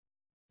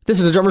This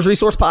is the Drummers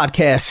Resource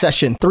Podcast,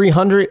 session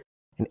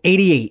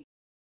 388,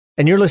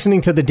 and you're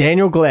listening to The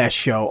Daniel Glass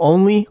Show,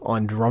 only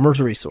on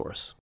Drummers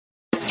Resource.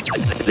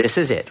 This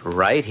is it,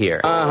 right here.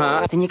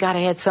 Then you gotta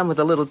add some with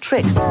the little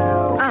tricks.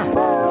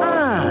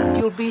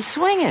 You'll be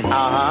swinging.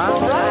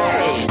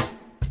 Right.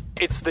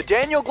 It's The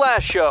Daniel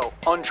Glass Show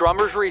on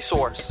Drummers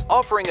Resource,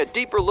 offering a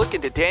deeper look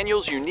into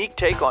Daniel's unique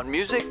take on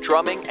music,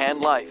 drumming, and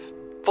life.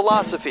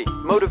 Philosophy,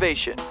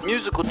 motivation,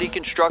 musical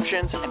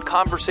deconstructions, and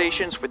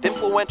conversations with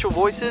influential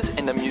voices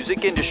in the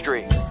music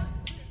industry.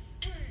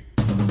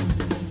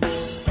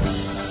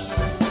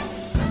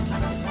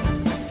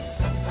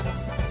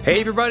 Hey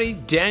everybody,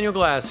 Daniel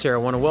Glass here. I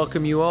want to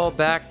welcome you all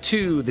back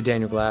to the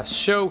Daniel Glass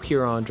Show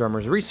here on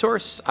Drummers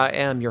Resource. I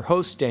am your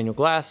host, Daniel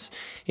Glass.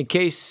 In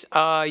case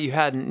you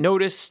hadn't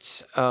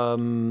noticed,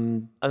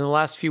 in the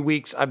last few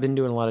weeks I've been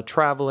doing a lot of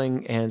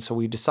traveling, and so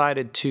we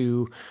decided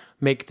to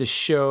make the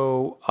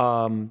show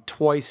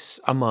twice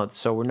a month.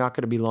 So we're not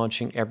going to be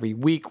launching every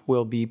week.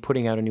 We'll be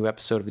putting out a new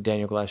episode of the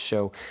Daniel Glass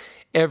Show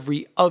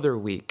every other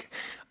week.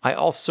 I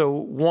also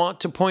want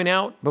to point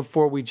out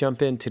before we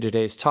jump into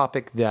today's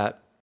topic that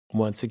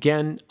once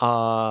again,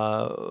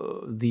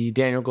 the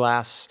Daniel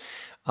Glass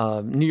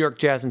New York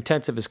Jazz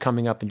Intensive is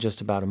coming up in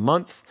just about a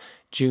month,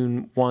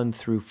 June 1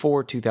 through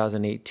 4,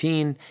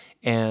 2018.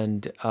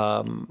 And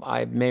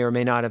I may or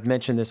may not have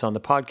mentioned this on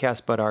the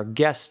podcast, but our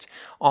guest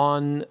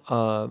on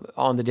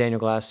the Daniel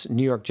Glass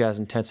New York Jazz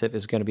Intensive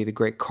is going to be the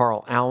great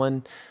Carl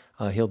Allen.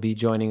 He'll be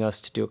joining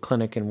us to do a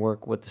clinic and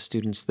work with the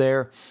students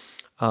there.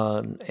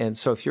 And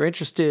so if you're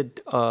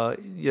interested,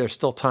 there's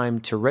still time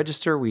to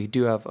register. We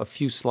do have a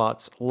few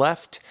slots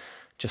left,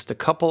 just a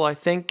couple, I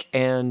think.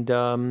 And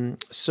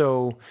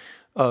so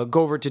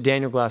go over to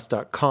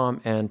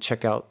danielglass.com and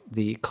check out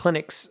the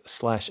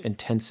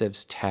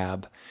clinics/intensives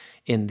tab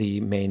in the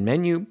main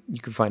menu.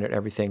 You can find out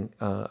everything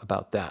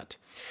about that.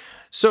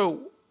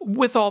 So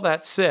with all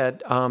that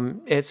said,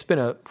 it's been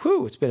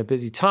a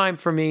busy time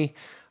for me.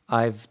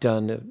 I've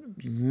done a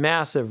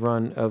massive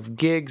run of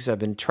gigs. I've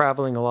been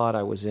traveling a lot.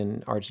 I was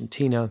in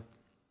Argentina,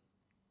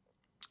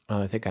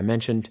 I think I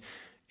mentioned,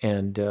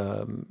 and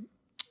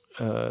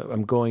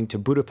I'm going to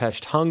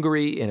Budapest,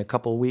 Hungary in a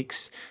couple of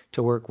weeks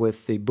to work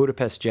with the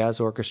Budapest Jazz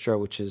Orchestra,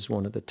 which is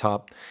one of the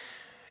top,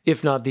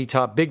 if not the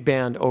top big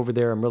band over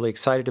there. I'm really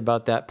excited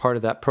about that. Part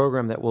of that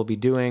program that we'll be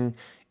doing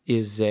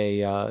is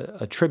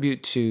a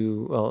tribute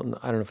to, well,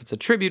 I don't know if it's a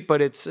tribute,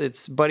 but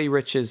it's Buddy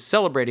Rich's,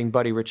 celebrating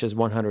Buddy Rich's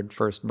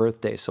 101st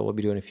birthday. So we'll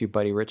be doing a few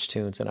Buddy Rich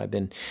tunes, and I've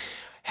been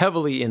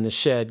heavily in the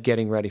shed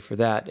getting ready for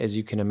that. As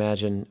you can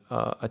imagine,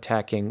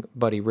 attacking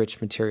Buddy Rich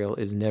material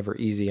is never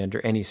easy under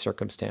any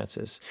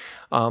circumstances.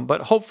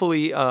 But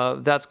hopefully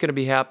that's going to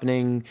be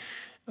happening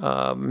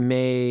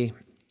May,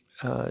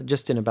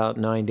 just in about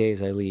 9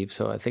 days I leave.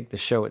 So I think the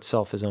show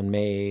itself is on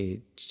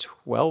May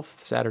 12th,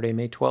 Saturday,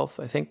 May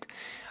 12th, I think.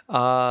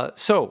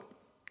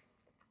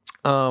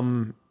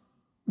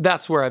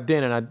 That's where I've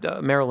been. And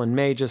Marilyn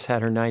May just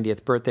had her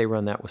 90th birthday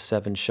run. That was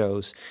 7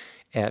 shows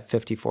at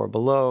 54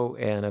 Below.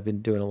 And I've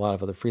been doing a lot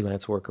of other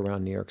freelance work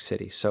around New York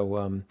City.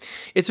 So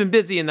it's been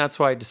busy, and that's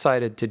why I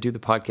decided to do the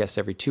podcast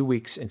every 2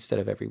 weeks instead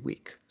of every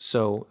week.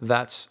 So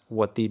that's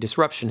what the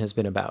disruption has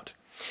been about.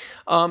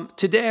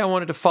 Today I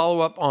wanted to follow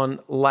up on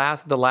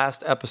the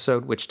last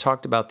episode, which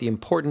talked about the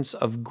importance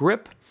of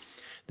grip.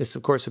 This,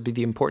 of course, would be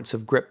the importance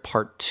of grip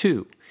part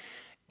 2.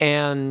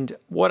 And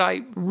what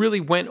I really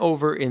went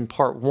over in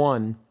part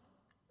 1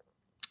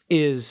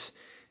 is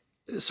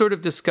sort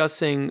of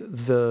discussing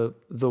the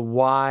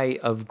why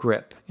of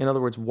grip. In other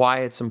words,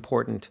 why it's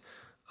important.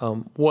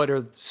 What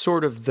are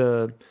sort of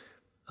the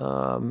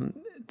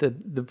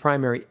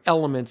primary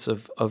elements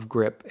of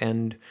grip,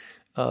 and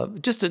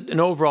just an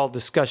overall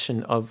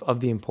discussion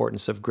of the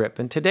importance of grip.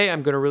 And today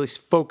I'm going to really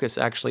focus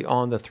actually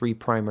on the 3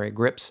 primary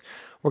grips.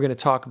 We're going to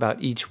talk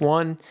about each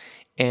one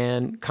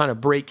and kind of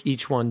break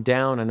each one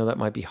down. I know that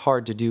might be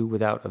hard to do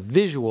without a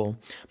visual,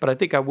 but I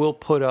think I will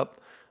put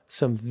up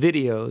some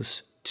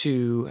videos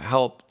to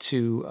help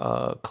to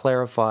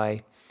clarify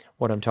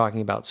what I'm talking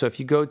about. So if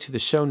you go to the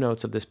show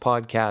notes of this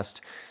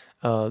podcast,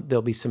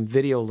 there'll be some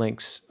video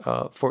links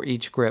for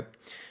each grip.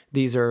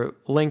 These are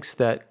links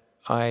that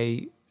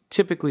I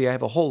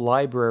have a whole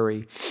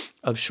library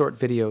of short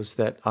videos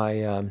that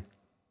I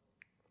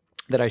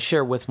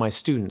share with my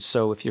students.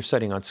 So if you're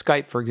studying on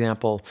Skype, for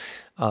example,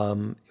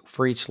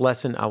 for each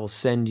lesson, I will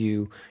send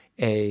you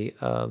a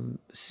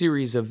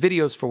series of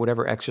videos for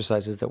whatever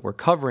exercises that we're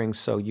covering,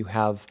 so you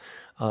have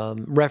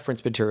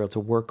reference material to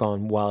work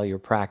on while you're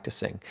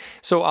practicing.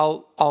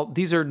 So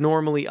these are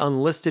normally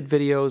unlisted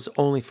videos,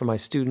 only for my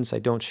students. I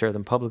don't share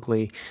them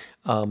publicly,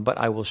 but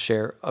I will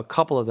share a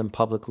couple of them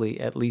publicly,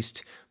 at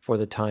least for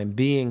the time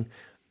being,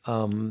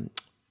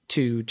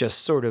 to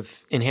just sort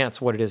of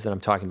enhance what it is that I'm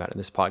talking about in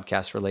this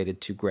podcast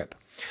related to grip.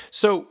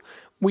 So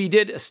we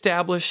did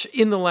establish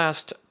in the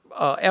last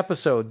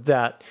episode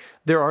that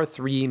there are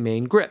 3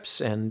 main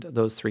grips, and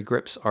those 3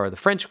 grips are the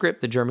French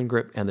grip, the German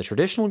grip, and the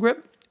traditional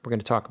grip. We're going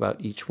to talk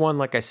about each one,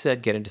 like I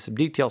said, get into some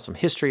detail, some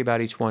history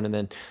about each one, and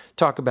then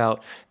talk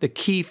about the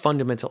key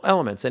fundamental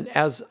elements. And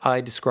as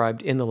I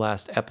described in the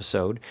last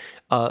episode,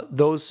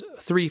 those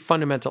three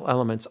fundamental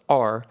elements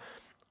are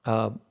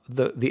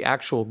the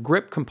actual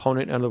grip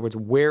component. In other words,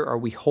 where are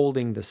we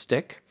holding the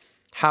stick?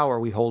 How are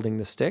we holding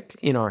the stick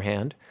in our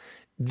hand?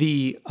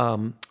 The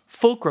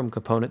fulcrum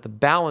component, the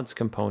balance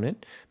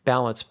component,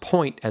 balance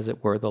point, as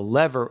it were, the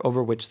lever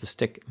over which the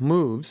stick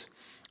moves.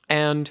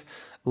 And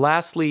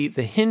lastly,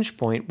 the hinge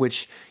point,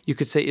 which you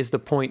could say is the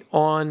point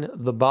on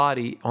the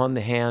body, on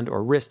the hand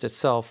or wrist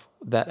itself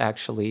that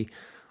actually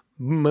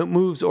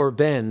moves or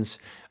bends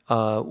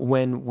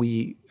when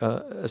we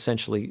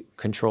essentially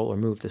control or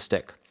move the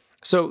stick.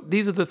 So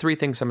these are the three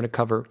things I'm going to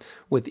cover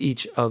with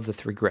each of the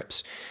three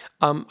grips.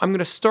 I'm going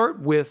to start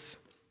with,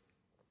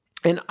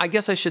 and I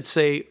guess I should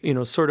say,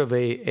 sort of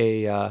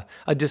a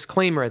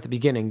disclaimer at the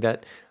beginning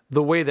that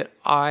the way that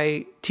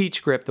I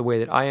teach grip, the way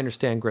that I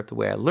understand grip, the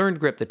way I learned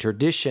grip, the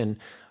tradition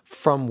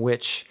from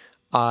which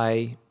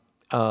I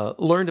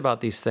learned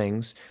about these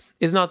things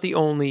is not the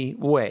only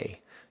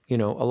way. A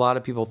lot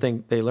of people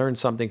think they learn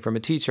something from a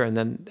teacher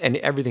and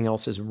everything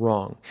else is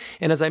wrong.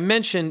 And as I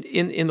mentioned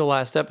in the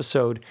last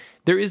episode,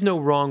 there is no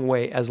wrong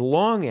way as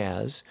long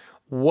as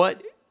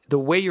the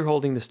way you're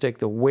holding the stick,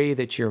 the way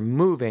that you're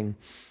moving,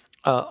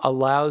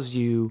 allows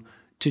you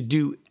to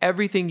do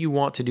everything you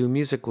want to do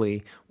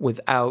musically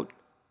without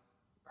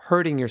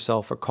hurting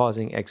yourself or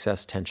causing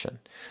excess tension.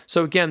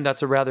 So again,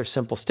 that's a rather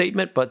simple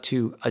statement, but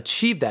to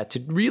achieve that, to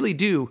really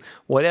do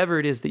whatever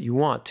it is that you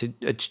want, to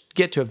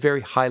get to a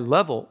very high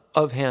level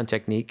of hand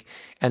technique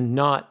and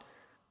not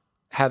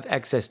have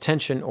excess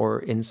tension or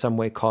in some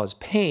way cause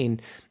pain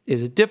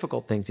is a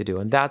difficult thing to do.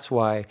 And that's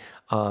why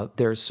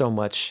there's so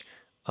much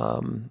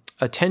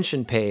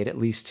attention paid, at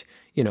least,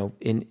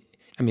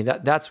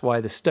 that's why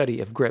the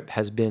study of grip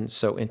has been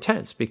so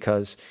intense,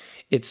 because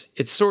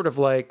it's sort of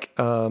like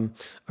a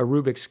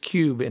Rubik's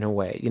Cube in a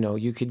way.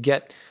 You could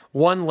get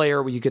one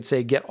layer where you could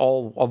say get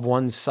all of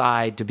one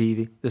side to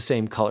be the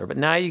same color, but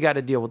now you got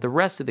to deal with the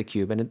rest of the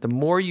cube. And the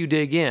more you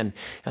dig in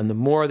and the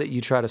more that you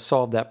try to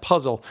solve that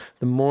puzzle,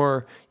 the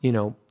more,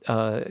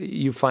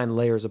 you find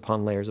layers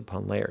upon layers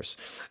upon layers.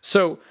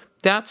 So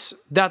that's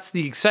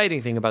the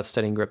exciting thing about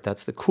studying grip.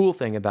 That's the cool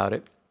thing about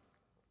it.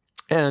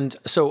 And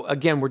so,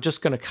 again, we're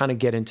just going to kind of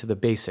get into the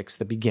basics,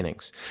 the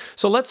beginnings.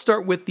 So let's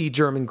start with the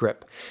German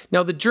grip.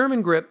 Now, the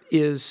German grip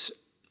is,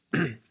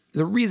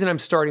 the reason I'm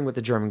starting with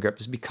the German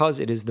grip is because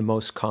it is the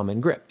most common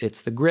grip.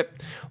 It's the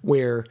grip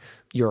where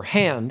your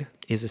hand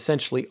is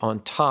essentially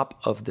on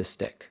top of the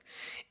stick.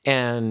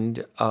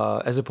 And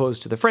as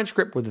opposed to the French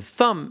grip where the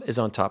thumb is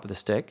on top of the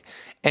stick,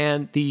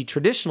 and the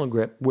traditional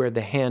grip where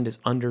the hand is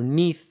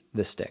underneath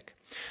the stick.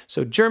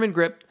 So German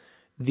grip,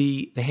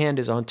 the hand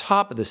is on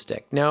top of the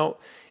stick. Now,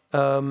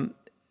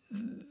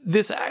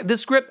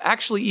 this grip,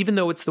 actually, even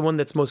though it's the one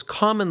that's most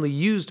commonly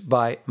used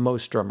by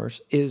most drummers,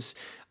 is,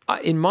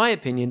 in my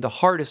opinion, the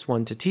hardest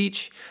one to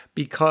teach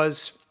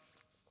because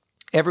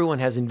everyone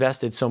has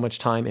invested so much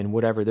time in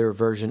whatever their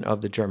version of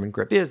the German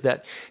grip is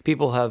that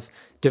people have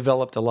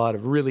developed a lot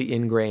of really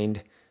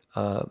ingrained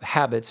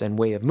habits and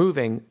way of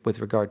moving with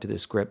regard to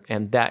this grip,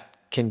 and that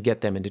can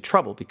get them into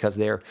trouble because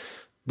their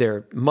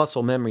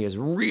muscle memory is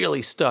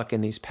really stuck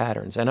in these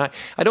patterns. And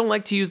I don't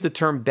like to use the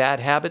term bad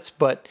habits,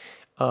 but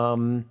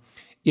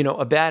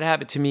a bad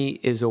habit to me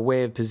is a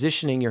way of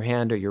positioning your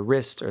hand or your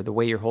wrist or the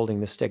way you're holding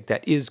the stick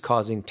that is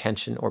causing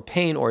tension or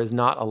pain or is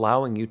not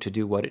allowing you to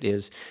do what it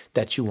is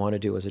that you want to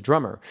do as a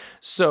drummer.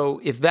 So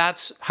if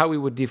that's how we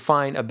would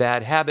define a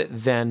bad habit,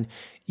 then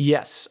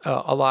yes,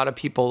 a lot of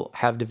people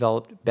have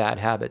developed bad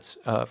habits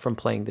from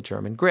playing the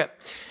German grip.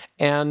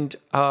 And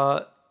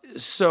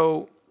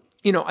so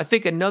I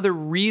think another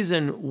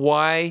reason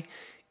why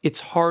it's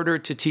harder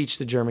to teach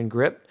the German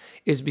grip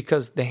is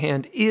because the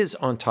hand is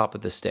on top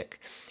of the stick.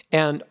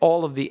 And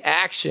all of the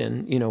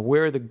action,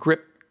 where the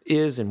grip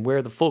is and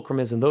where the fulcrum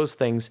is and those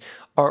things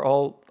are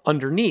all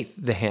underneath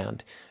the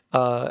hand.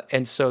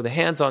 And so the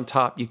hand's on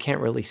top, you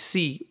can't really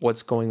see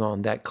what's going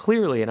on that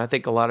clearly. And I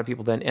think a lot of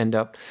people then end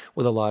up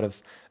with a lot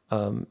of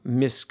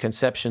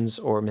misconceptions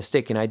or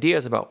mistaken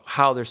ideas about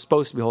how they're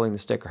supposed to be holding the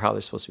stick or how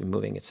they're supposed to be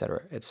moving, et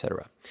cetera, et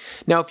cetera.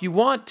 Now, if you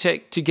want to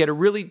get a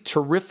really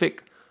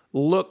terrific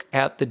look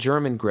at the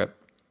German grip,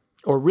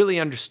 or really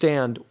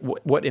understand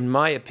what, in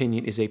my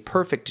opinion, is a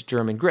perfect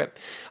German grip,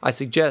 I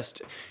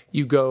suggest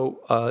you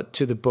go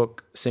to the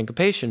book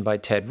Syncopation by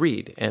Ted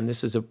Reed. And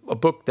this is a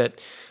book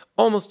that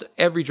almost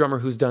every drummer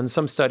who's done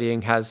some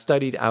studying has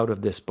studied out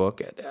of this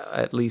book,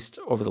 at least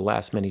over the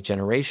last many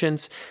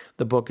generations.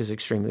 The book is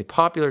extremely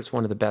popular. It's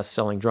one of the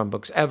best-selling drum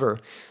books ever.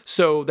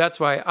 So that's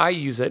why I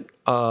use it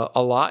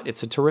a lot.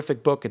 It's a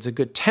terrific book. It's a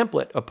good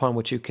template upon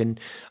which you can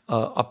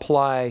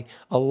apply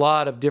a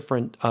lot of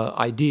different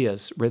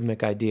ideas,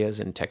 rhythmic ideas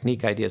and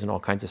technique ideas and all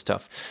kinds of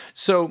stuff.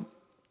 So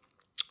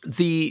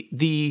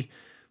if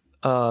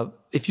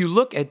you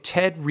look at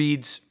Ted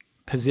Reed's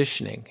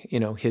positioning,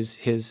 his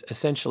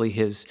essentially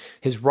his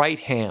right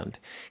hand.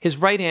 His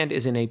right hand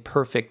is in a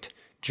perfect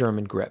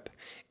German grip.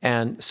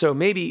 And so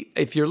maybe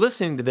if you're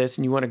listening to this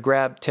and you want to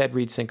grab Ted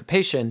Reed's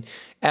Syncopation,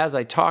 as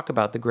I talk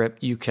about the grip,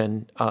 you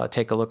can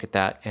take a look at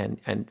that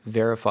and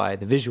verify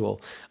the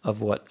visual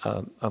of what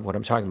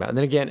I'm talking about. And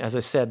then again, as I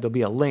said, there'll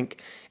be a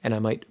link, and I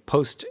might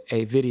post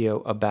a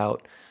video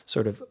about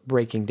sort of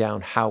breaking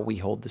down how we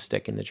hold the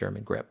stick in the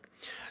German grip.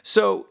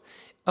 So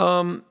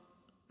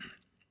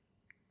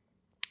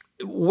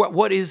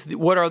what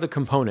are the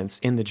components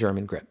in the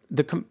German grip?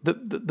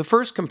 The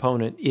first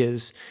component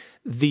is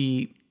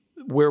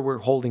where we're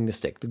holding the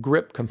stick, the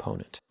grip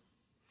component.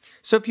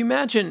 So if you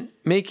imagine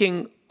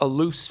making a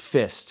loose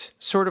fist,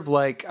 sort of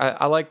like,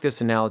 I like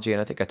this analogy,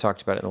 and I think I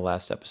talked about it in the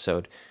last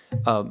episode,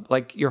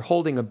 like you're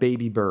holding a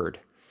baby bird.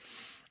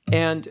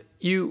 And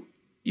you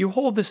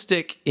hold the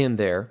stick in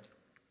there,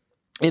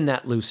 in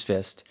that loose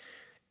fist,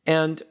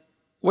 and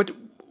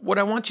what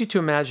I want you to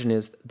imagine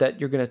is that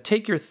you're going to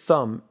take your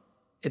thumb,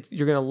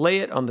 you're going to lay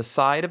it on the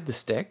side of the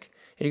stick,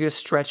 and you're going to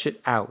stretch it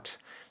out,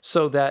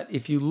 so that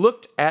if you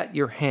looked at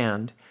your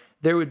hand,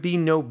 there would be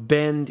no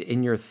bend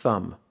in your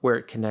thumb where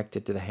it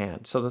connected to the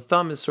hand. So the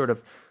thumb is sort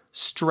of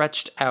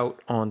stretched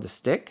out on the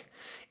stick,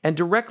 and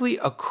directly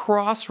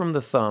across from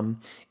the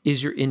thumb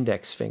is your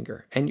index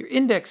finger. And your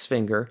index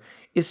finger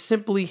is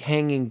simply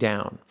hanging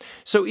down.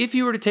 So if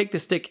you were to take the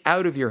stick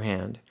out of your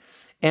hand,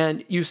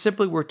 and you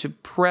simply were to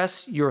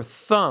press your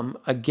thumb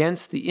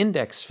against the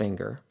index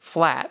finger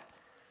flat,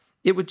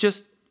 it would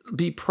just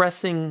be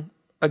pressing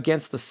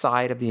against the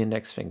side of the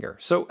index finger.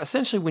 So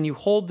essentially, when you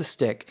hold the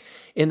stick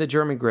in the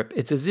German grip,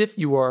 it's as if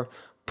you are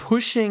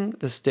pushing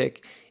the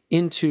stick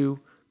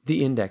into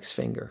the index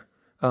finger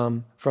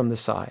from the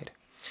side.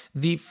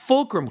 The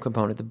fulcrum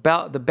component,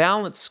 the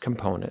balance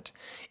component,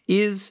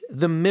 is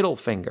the middle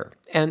finger,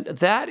 and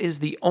that is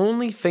the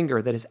only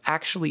finger that is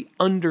actually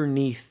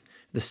underneath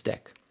the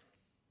stick,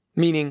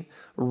 meaning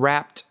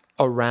wrapped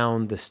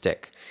around the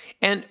stick.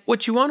 And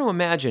what you want to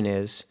imagine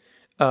is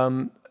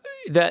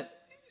that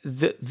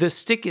the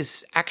stick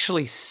is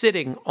actually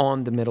sitting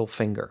on the middle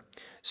finger.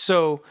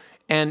 So,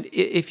 and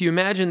if you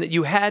imagine that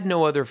you had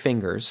no other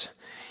fingers,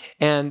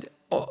 and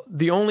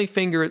the only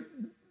finger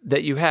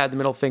that you had, the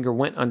middle finger,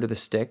 went under the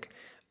stick,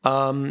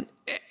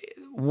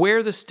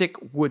 where the stick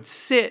would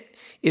sit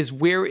is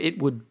where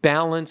it would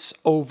balance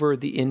over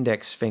the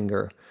index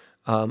finger,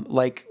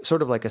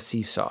 sort of like a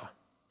seesaw.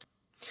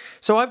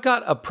 So I've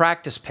got a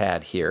practice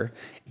pad here,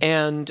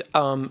 and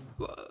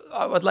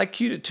I would like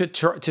you to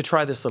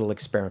try this little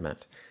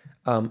experiment.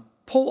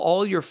 Pull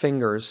all your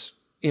fingers,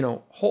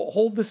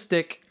 hold the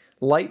stick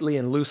lightly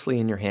and loosely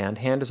in your hand.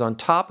 Hand is on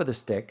top of the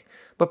stick,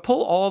 but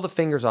pull all the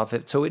fingers off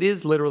it so it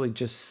is literally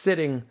just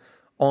sitting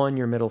on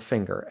your middle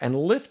finger. And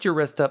lift your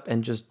wrist up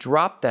and just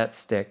drop that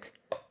stick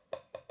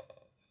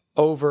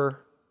over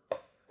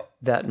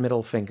that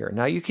middle finger.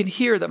 Now you can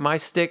hear that my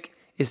stick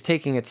is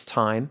taking its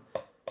time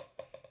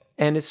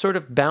and is sort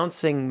of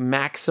bouncing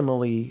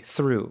maximally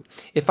through.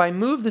 If I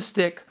move the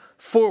stick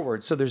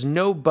forward, so there's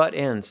no butt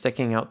end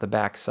sticking out the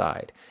back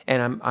side,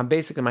 and I'm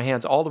basically, my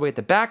hand's all the way at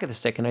the back of the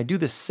stick, and I do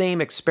the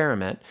same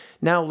experiment.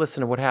 Now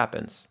listen to what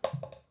happens.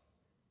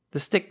 The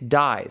stick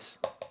dies.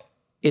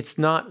 It's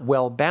not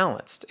well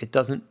balanced. It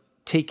doesn't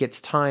take its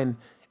time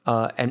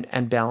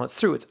and balance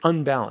through. It's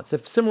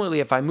unbalanced. Similarly,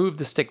 if I move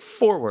the stick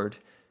forward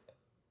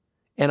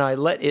and I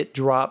let it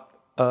drop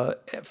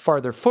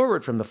farther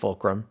forward from the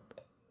fulcrum,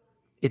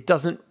 it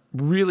doesn't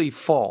really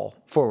fall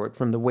forward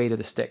from the weight of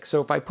the stick. So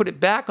if I put it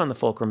back on the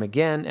fulcrum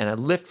again and I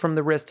lift from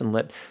the wrist and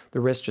let the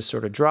wrist just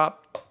sort of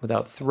drop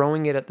without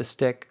throwing it at the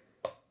stick,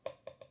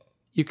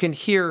 you can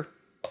hear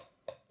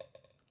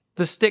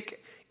the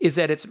stick is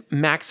at its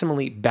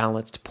maximally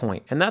balanced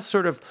point. And that's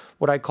sort of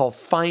what I call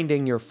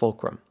finding your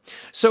fulcrum.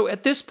 So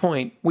at this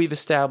point, we've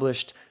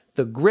established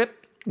the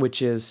grip,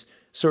 which is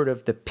sort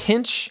of the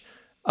pinch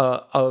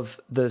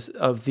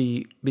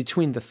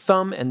between the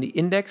thumb and the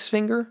index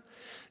finger.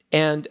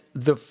 And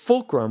the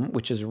fulcrum,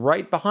 which is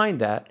right behind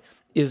that,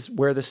 is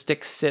where the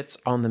stick sits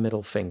on the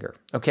middle finger.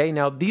 Okay,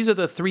 now these are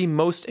the three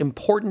most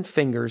important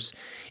fingers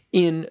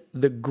in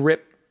the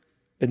grip,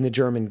 in the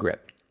German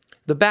grip.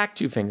 The back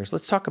two fingers,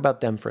 let's talk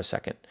about them for a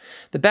second.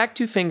 The back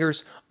two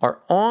fingers are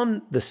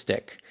on the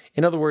stick.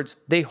 In other words,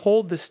 they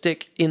hold the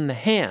stick in the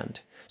hand.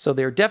 So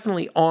they're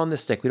definitely on the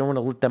stick. We don't want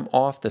to let them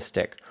off the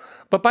stick.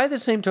 But by the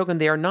same token,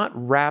 they are not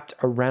wrapped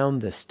around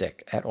the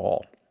stick at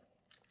all.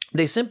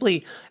 They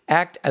simply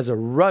act as a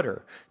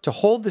rudder to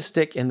hold the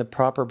stick in the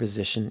proper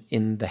position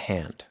in the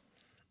hand.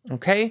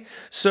 Okay?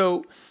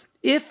 So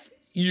if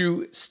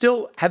you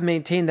still have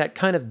maintained that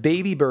kind of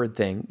baby bird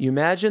thing, you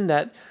imagine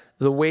that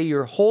the way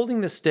you're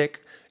holding the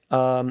stick,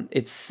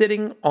 it's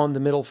sitting on the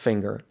middle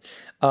finger,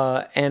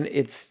 and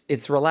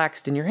it's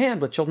relaxed in your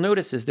hand. What you'll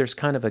notice is there's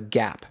kind of a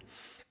gap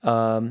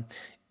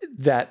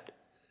that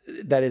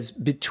is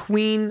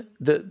between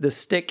the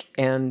stick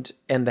and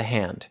the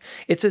hand.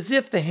 It's as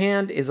if the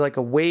hand is like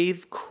a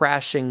wave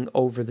crashing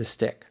over the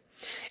stick.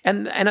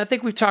 And I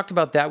think we've talked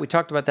about that. We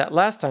talked about that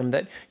last time,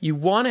 that you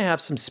want to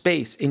have some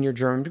space in your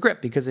German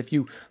grip, because if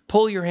you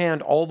pull your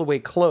hand all the way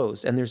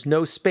closed and there's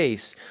no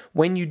space,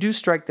 when you do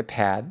strike the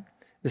pad,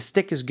 the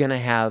stick is going to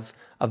have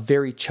a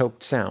very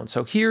choked sound.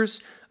 So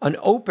here's an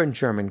open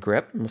German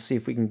grip. And we'll see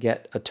if we can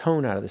get a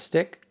tone out of the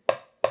stick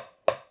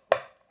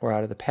or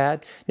out of the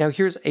pad. Now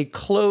here's a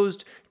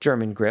closed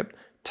German grip,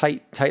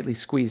 tightly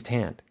squeezed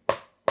hand,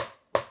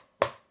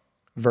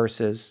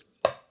 versus.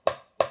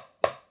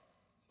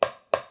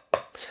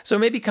 So it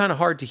may be kind of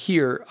hard to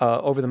hear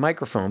over the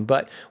microphone,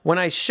 but when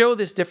I show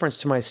this difference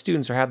to my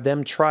students or have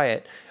them try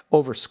it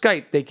over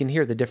Skype, they can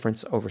hear the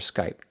difference over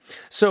Skype.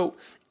 So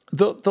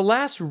the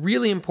last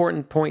really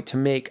important point to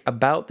make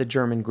about the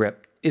German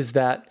grip is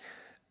that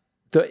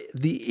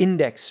the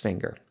index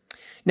finger.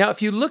 Now,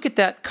 if you look at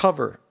that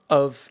cover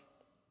of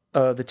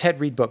the Ted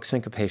Reed book,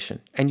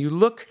 Syncopation, and you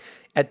look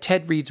at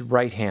Ted Reed's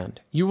right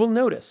hand, you will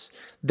notice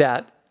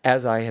that,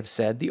 as I have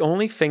said, the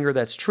only finger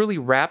that's truly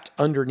wrapped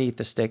underneath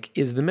the stick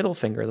is the middle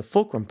finger, the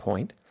fulcrum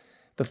point.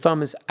 The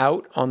thumb is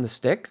out on the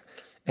stick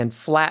and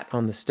flat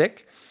on the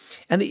stick.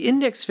 And the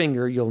index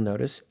finger, you'll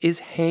notice, is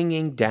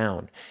hanging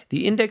down.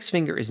 The index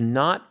finger is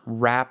not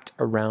wrapped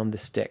around the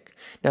stick.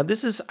 Now,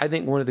 this is, I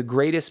think, one of the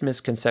greatest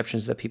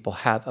misconceptions that people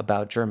have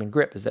about German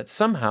grip, is that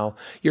somehow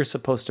you're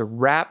supposed to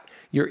wrap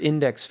your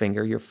index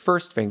finger, your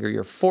first finger,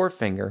 your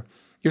forefinger,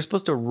 you're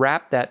supposed to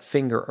wrap that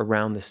finger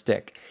around the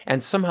stick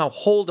and somehow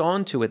hold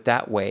on to it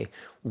that way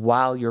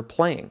while you're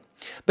playing.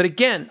 But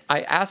again,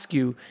 I ask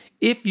you,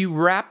 if you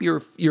wrap your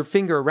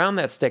finger around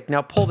that stick,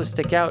 now pull the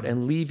stick out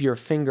and leave your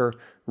finger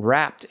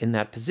wrapped in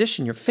that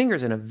position, your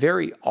finger's in a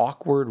very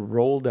awkward,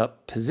 rolled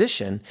up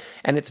position,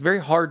 and it's very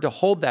hard to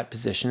hold that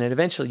position, and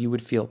eventually you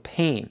would feel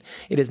pain.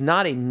 It is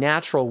not a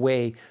natural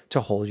way to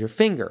hold your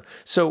finger.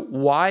 So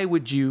why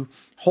would you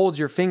hold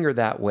your finger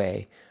that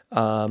way?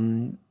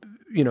 In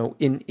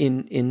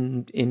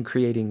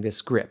creating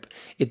this grip,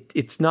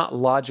 it's not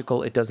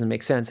logical. It doesn't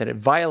make sense, and it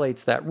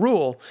violates that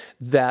rule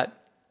that,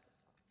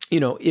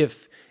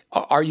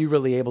 are you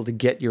really able to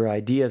get your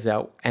ideas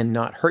out and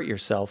not hurt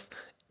yourself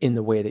in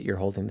the way that you're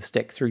holding the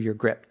stick through your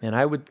grip? And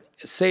I would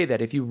say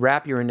that if you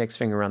wrap your index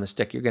finger around the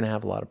stick, you're going to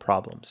have a lot of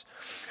problems.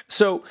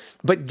 So,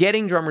 but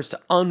getting drummers to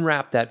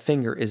unwrap that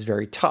finger is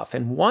very tough.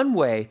 And one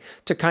way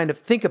to kind of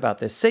think about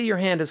this, say your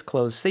hand is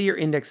closed, say your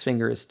index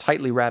finger is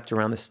tightly wrapped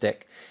around the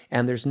stick,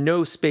 and there's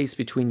no space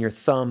between your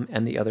thumb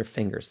and the other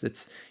fingers.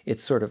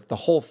 It's sort of, the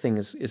whole thing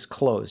is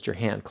closed, your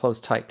hand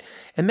closed tight.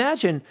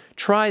 Imagine,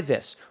 try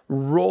this,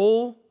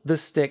 roll the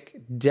stick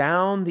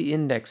down the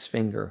index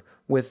finger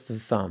with the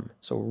thumb.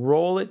 So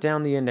roll it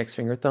down the index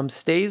finger, thumb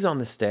stays on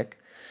the stick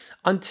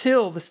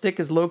until the stick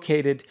is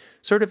located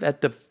sort of at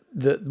the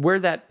where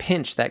that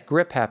pinch, that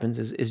grip happens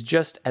is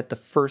just at the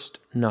first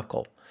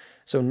knuckle.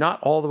 So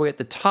not all the way at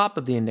the top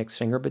of the index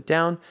finger, but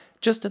down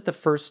just at the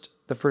first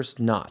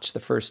notch, the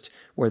first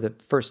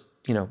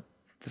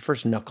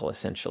knuckle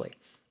essentially.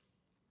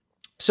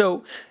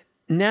 So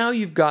now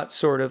you've got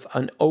sort of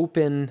an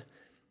open,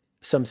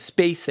 some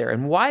space there.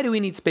 And why do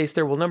we need space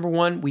there? Well, number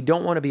one, we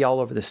don't want to be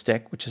all over the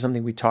stick, which is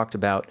something we talked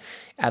about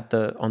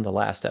on the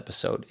last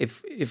episode.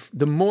 If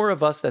the more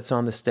of us that's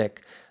on the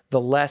stick,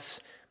 the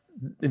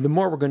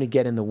more we're going to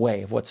get in the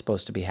way of what's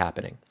supposed to be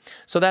happening.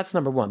 So that's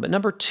number one. But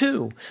number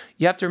two,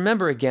 you have to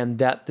remember again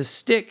that the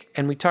stick,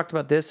 and we talked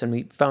about this and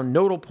we found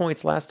nodal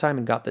points last time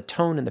and got the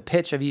tone and the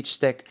pitch of each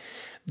stick.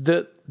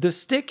 The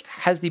stick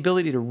has the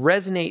ability to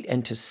resonate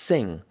and to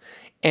sing.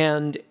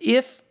 And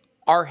if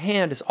our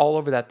hand is all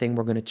over that thing,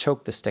 we're going to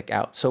choke the stick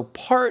out. So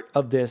part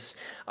of this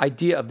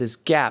idea of this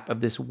gap,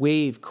 of this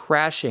wave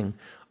crashing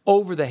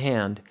over the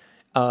hand,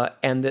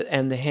 and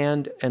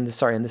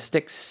the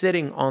stick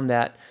sitting on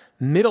that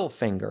middle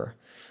finger,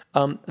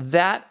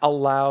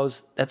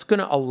 that's going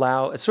to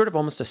allow, it's sort of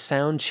almost a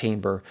sound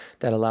chamber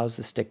that allows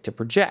the stick to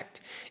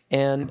project.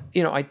 And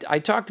I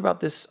talked about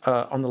this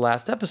on the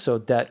last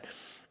episode that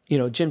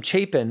Jim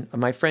Chapin,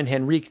 my friend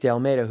Henrique de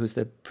Almeida, who's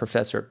the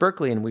professor at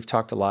Berkeley, and we've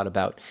talked a lot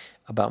about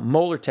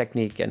molar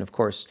technique, and of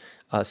course,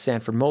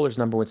 Sanford Moeller's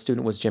number one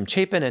student was Jim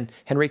Chapin, and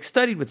Henrique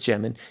studied with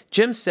Jim, and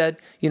Jim said,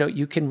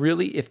 you can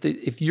really,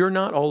 if you're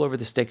not all over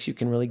the sticks, you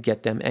can really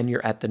get them, and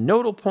you're at the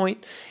nodal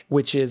point,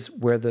 which is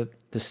where the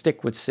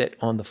stick would sit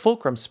on the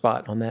fulcrum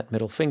spot on that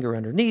middle finger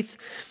underneath.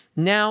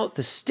 Now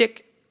the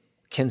stick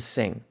can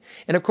sing.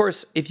 And of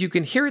course, if you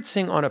can hear it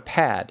sing on a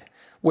pad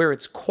where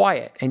it's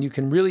quiet and you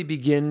can really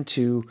begin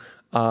to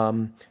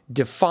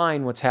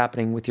define what's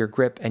happening with your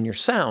grip and your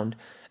sound,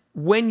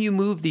 when you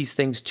move these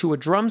things to a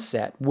drum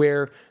set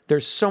where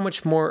there's so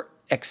much more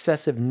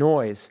excessive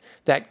noise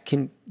that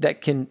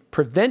can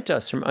prevent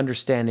us from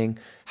understanding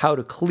how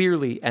to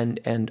clearly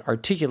and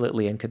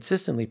articulately and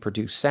consistently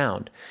produce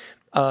sound,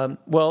 then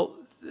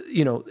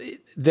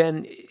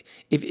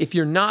if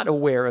you're not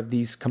aware of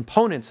these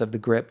components of the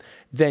grip,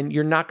 then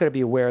you're not going to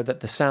be aware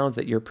that the sounds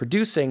that you're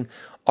producing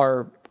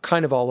are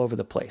kind of all over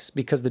the place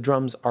because the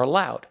drums are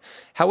loud.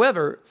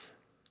 However,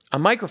 a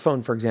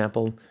microphone, for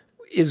example,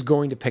 is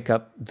going to pick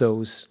up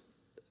those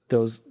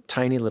those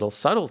tiny little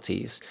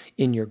subtleties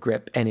in your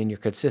grip and in your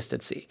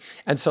consistency.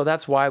 And so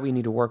that's why we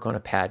need to work on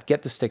a pad,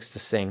 get the sticks to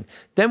sing.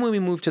 Then when we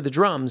move to the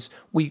drums,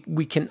 we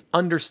can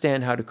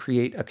understand how to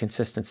create a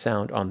consistent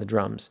sound on the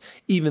drums,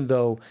 even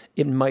though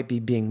it might be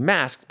being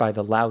masked by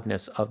the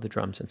loudness of the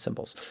drums and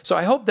cymbals. So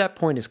I hope that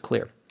point is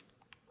clear.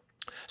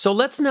 So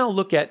let's now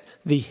look at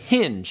the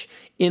hinge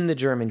in the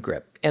German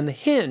grip. And the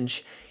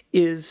hinge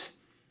is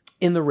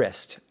in the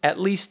wrist, at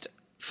least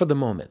for the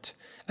moment.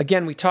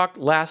 Again, we talked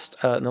in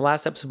the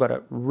last episode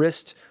about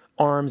wrist,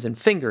 arms, and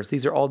fingers.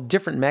 These are all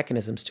different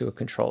mechanisms to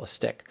control a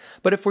stick.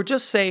 But if we're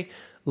just, say,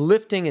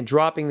 lifting and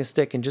dropping the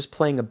stick and just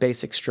playing a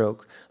basic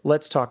stroke,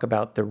 let's talk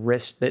about the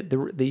wrist,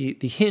 the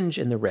hinge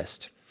in the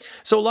wrist.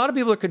 So a lot of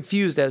people are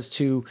confused as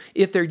to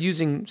if they're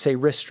using, say,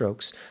 wrist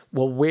strokes.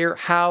 Well,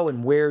 how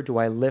and where do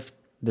I lift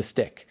the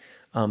stick?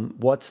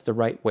 What's the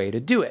right way to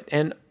do it?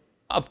 And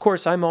of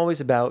course, I'm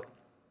always about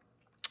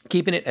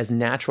keeping it as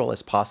natural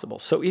as possible.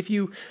 So if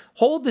you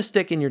hold the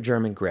stick in your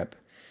German grip,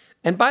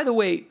 and by the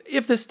way,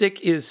 if the stick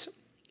is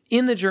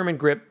in the German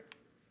grip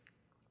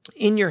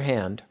in your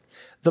hand,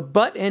 the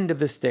butt end of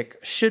the stick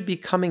should be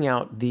coming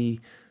out the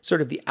sort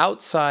of the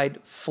outside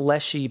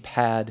fleshy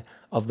pad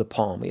of the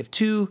palm. We have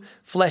two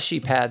fleshy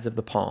pads of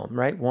the palm,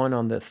 right? One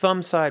on the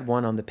thumb side,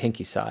 one on the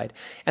pinky side.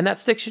 And that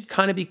stick should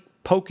kind of be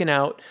poking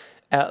out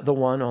the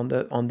one on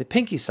the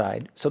pinky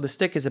side. So the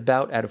stick is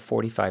about at a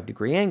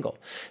 45-degree angle.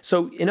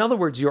 So in other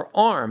words, your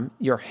arm,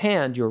 your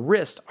hand, your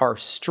wrist are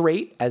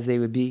straight as they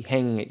would be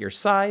hanging at your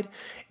side.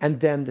 And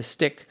then the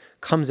stick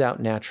comes out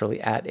naturally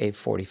at a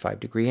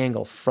 45-degree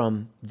angle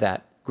from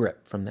that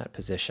grip, from that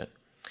position.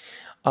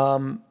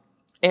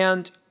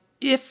 And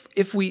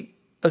if we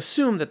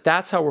assume that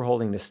that's how we're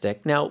holding the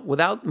stick, now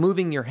without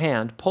moving your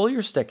hand, pull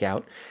your stick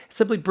out,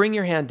 simply bring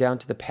your hand down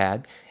to the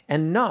pad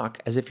and knock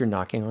as if you're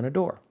knocking on a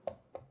door.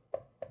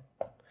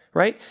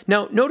 Right?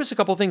 Now, notice a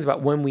couple things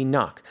about when we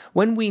knock.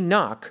 When we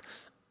knock,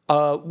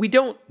 we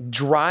don't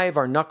drive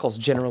our knuckles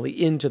generally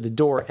into the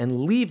door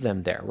and leave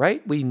them there,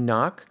 right? We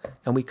knock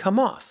and we come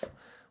off.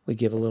 We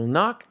give a little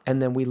knock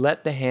and then we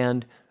let the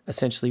hand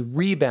essentially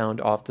rebound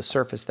off the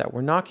surface that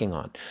we're knocking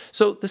on.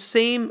 So the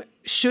same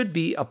should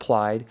be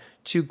applied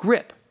to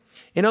grip.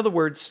 In other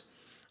words,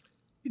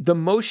 the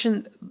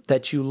motion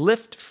that you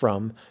lift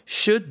from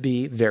should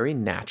be very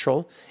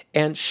natural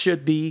and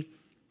should be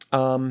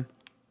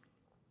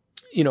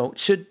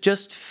should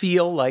just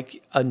feel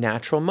like a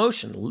natural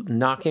motion,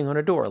 knocking on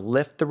a door.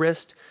 Lift the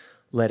wrist,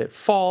 let it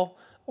fall,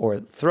 or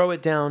throw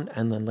it down,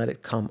 and then let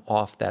it come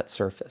off that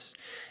surface.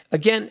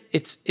 Again,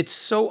 it's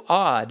so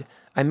odd.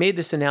 I made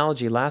this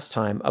analogy last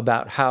time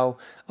about how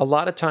a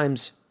lot of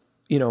times,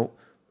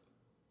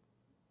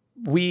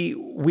 we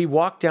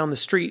walk down the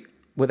street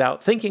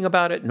without thinking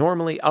about it,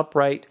 normally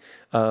upright,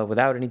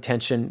 without any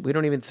tension. We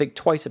don't even think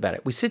twice about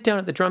it. We sit down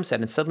at the drum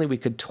set and suddenly we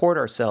contort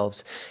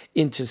ourselves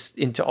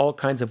into all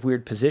kinds of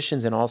weird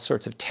positions, and all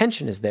sorts of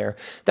tension is there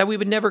that we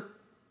would never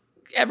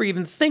ever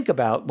even think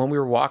about when we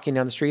were walking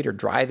down the street or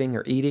driving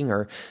or eating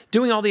or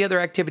doing all the other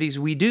activities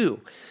we do.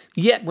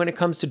 Yet when it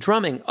comes to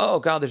drumming, oh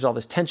God, there's all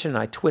this tension, and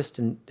I twist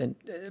and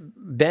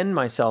bend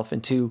myself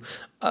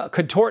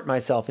contort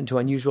myself into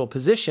unusual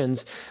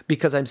positions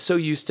because I'm so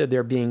used to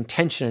there being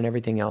tension and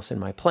everything else in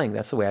my playing.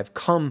 That's the way I've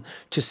come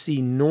to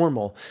see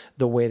normal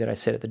the way that I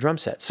sit at the drum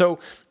set. So,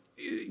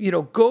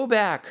 go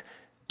back,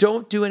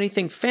 don't do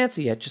anything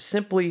fancy yet, just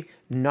simply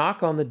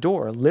knock on the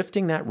door,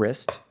 lifting that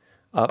wrist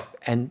up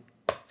and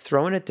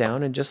throwing it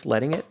down and just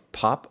letting it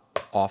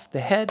pop off the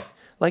head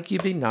like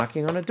you'd be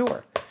knocking on a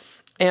door.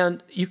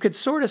 And you could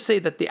sort of say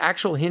that the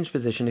actual hinge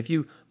position, if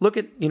you look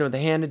at, the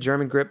hand in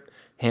German grip,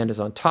 hand is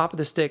on top of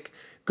the stick,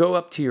 go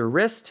up to your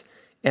wrist,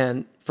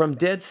 and from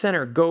dead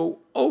center, go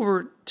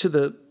over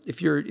to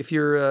if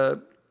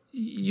you're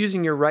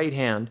using your right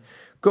hand,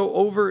 go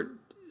over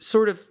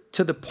sort of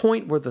to the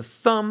point where the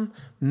thumb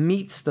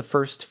meets the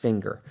first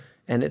finger.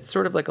 And it's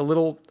sort of like a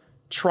little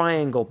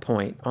triangle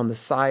point on the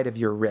side of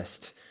your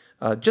wrist.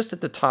 Just at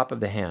the top of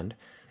the hand.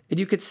 And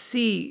you could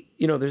see,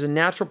 there's a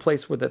natural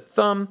place where the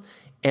thumb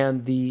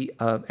and the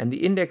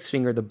index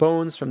finger, the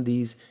bones from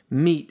these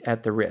meet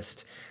at the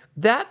wrist.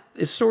 That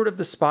is sort of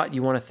the spot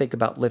you want to think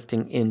about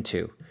lifting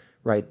into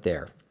right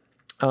there.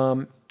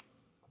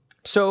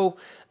 So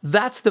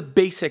that's the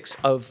basics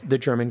of the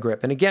German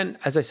grip. And again,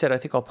 as I said, I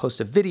think I'll post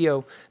a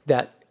video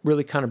that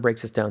really kind of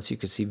breaks this down so you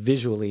can see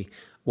visually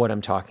what I'm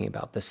talking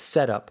about, the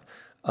setup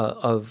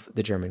of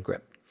the German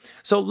grip.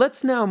 So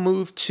let's now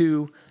move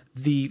to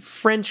the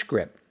French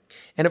grip.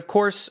 And of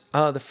course,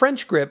 the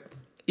French grip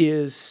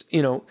is,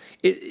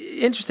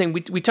 interesting.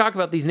 We talk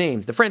about these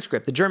names, the French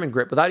grip, the German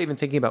grip, without even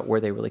thinking about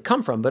where they really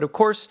come from. But of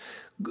course,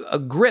 a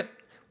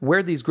grip,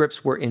 where these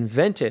grips were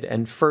invented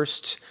and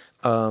first,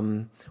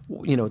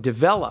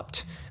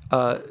 developed,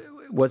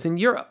 was in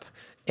Europe.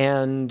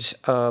 And,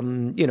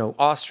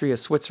 Austria,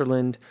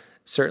 Switzerland,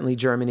 certainly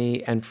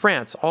Germany and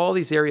France, all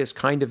these areas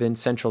kind of in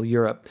Central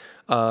Europe,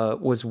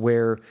 was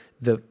where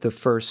the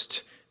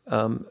first,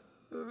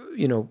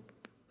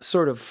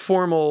 sort of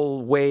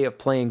formal way of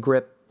playing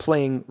grip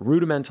playing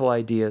rudimental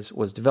ideas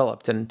was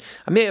developed. And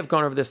I may have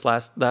gone over this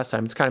last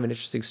time. It's kind of an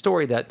interesting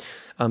story that,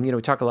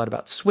 we talk a lot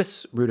about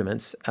Swiss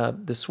rudiments.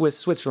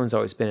 Switzerland's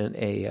always been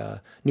a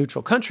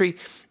neutral country.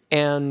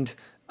 And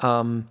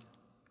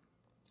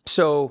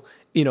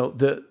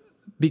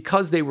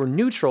because they were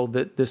neutral,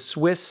 the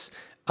Swiss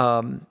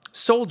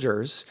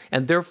soldiers,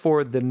 and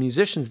therefore the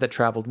musicians that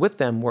traveled with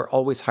them, were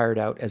always hired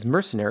out as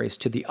mercenaries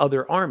to the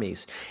other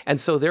armies. And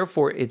so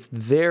therefore it's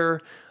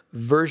their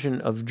version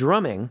of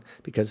drumming,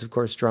 because of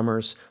course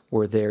drummers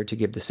were there to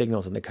give the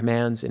signals and the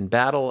commands in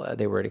battle.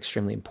 They were an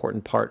extremely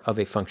important part of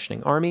a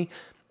functioning army.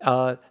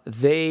 Their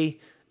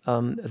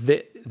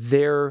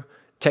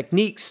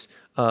techniques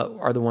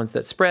are the ones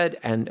that spread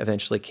and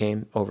eventually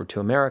came over to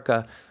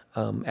America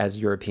as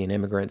European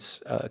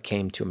immigrants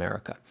came to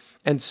America,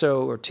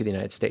 or to the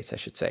United States, I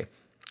should say.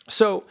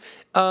 So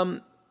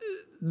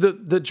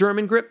the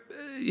German grip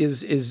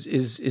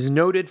is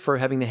noted for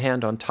having the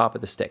hand on top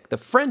of the stick. The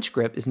French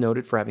grip is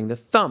noted for having the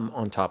thumb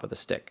on top of the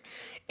stick.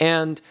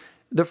 And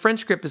the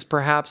French grip is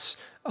perhaps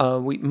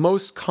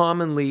most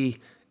commonly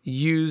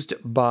used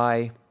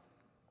by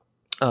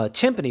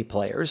timpani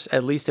players,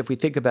 at least if we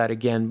think about it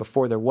again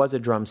before there was a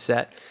drum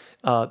set.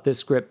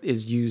 This grip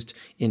is used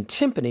in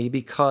timpani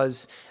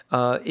because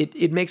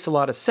it makes a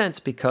lot of sense,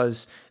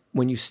 because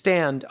when you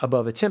stand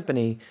above a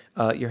timpani,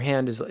 your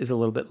hand is a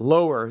little bit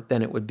lower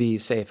than it would be,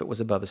 say, if it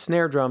was above a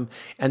snare drum.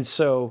 And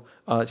so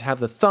to have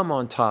the thumb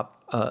on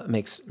top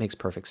makes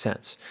perfect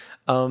sense.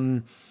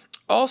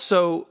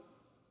 Also,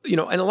 and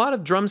a lot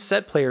of drum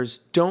set players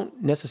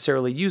don't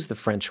necessarily use the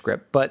French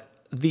grip, but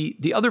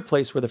the other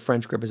place where the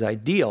French grip is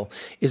ideal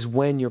is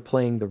when you're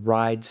playing the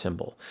ride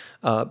cymbal,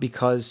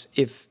 because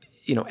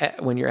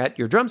when you're at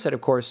your drum set,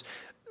 of course,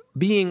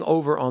 being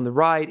over on the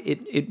ride,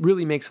 it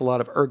really makes a lot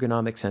of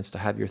ergonomic sense to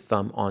have your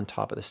thumb on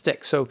top of the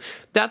stick. So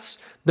that's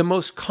the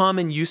most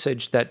common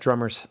usage that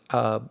drummers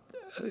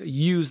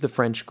use the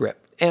French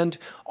grip. And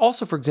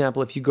also, for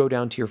example, if you go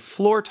down to your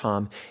floor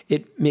tom,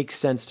 it makes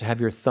sense to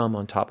have your thumb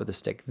on top of the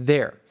stick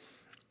there.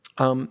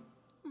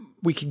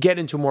 We could get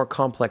into a more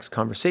complex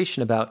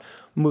conversation about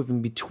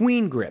moving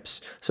between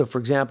grips. So, for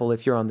example,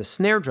 if you're on the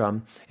snare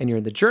drum and you're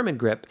in the German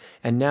grip,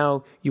 and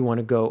now you want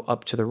to go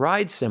up to the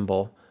ride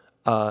cymbal,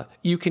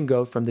 you can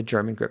go from the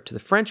German grip to the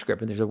French grip.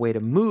 And there's a way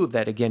to move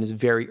that, again, is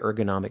very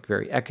ergonomic,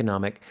 very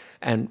economic.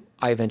 And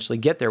I eventually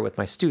get there with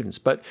my students.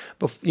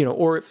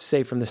 Or if,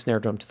 say, from the snare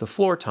drum to the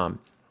floor tom.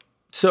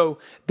 So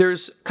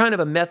there's kind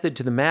of a method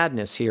to the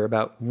madness here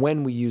about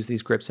when we use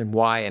these grips and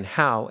why and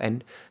how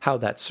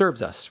that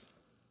serves us.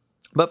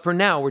 But for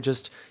now, we're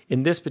just,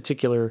 in this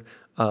particular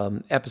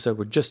episode,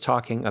 we're just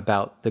talking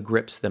about the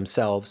grips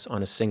themselves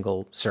on a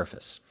single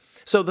surface.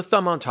 So the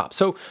thumb on top.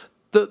 So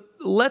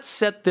let's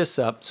set this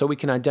up so we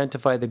can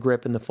identify the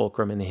grip and the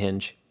fulcrum and the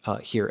hinge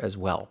here as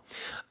well.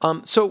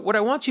 So what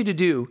I want you to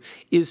do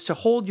is to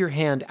hold your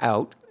hand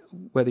out,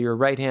 whether you're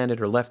right-handed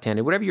or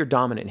left-handed, whatever your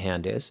dominant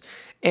hand is,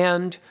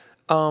 and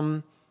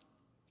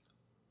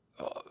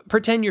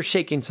pretend you're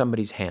shaking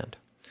somebody's hand.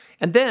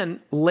 And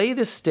then lay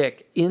the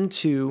stick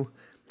into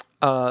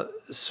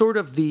sort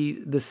of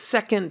the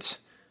second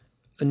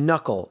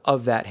knuckle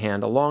of that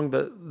hand, along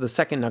the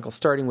second knuckle,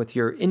 starting with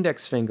your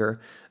index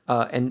finger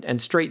and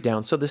straight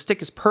down. So the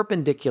stick is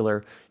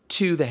perpendicular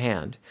to the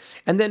hand.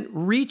 And then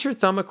reach your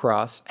thumb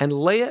across and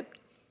lay it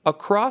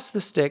across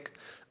the stick,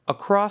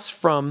 across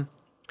from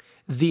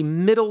the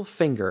middle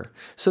finger,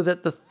 so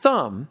that the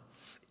thumb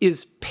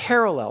is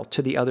parallel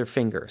to the other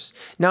fingers.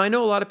 Now, I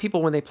know a lot of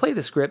people, when they play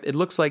this grip, it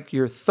looks like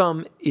your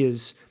thumb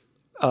is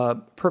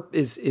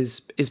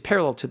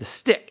parallel to the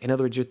stick. In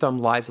other words, your thumb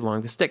lies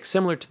along the stick,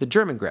 similar to the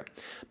German grip.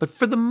 But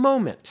for the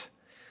moment,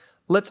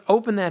 let's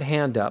open that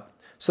hand up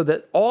so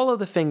that all of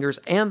the fingers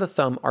and the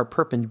thumb are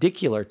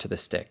perpendicular to the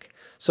stick,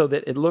 so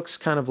that it looks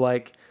kind of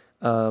like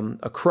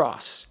a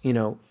cross,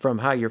 from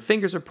how your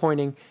fingers are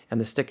pointing and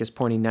the stick is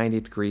pointing 90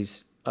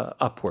 degrees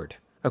upward.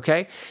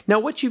 Okay? Now,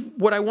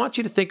 what I want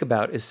you to think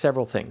about is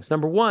several things.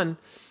 Number one,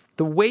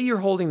 the way you're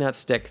holding that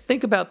stick,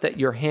 think about that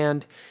your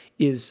hand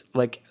is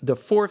like the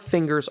four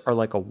fingers are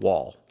like a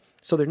wall.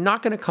 So they're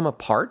not going to come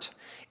apart,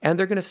 and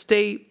they're going to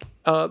stay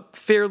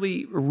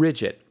fairly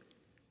rigid.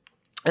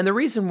 And the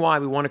reason why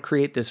we want to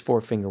create this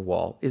four-finger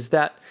wall is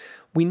that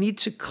we need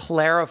to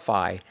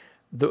clarify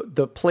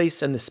the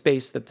place and the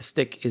space that the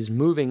stick is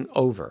moving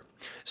over.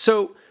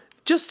 So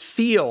just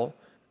feel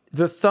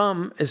the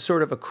thumb is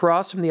sort of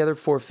across from the other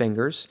four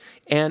fingers,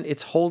 and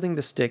it's holding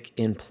the stick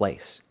in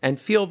place.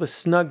 And feel the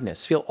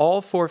snugness. Feel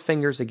all four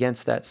fingers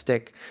against that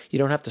stick. You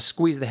don't have to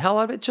squeeze the hell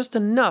out of it, just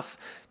enough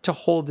to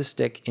hold the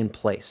stick in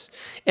place.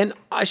 And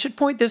I should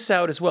point this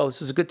out as well.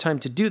 This is a good time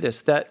to do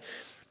this, that,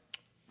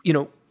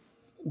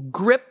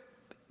 grip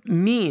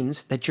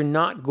means that you're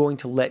not going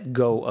to let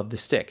go of the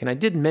stick. And I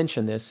did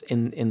mention this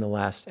in the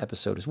last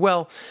episode as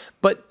well,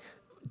 but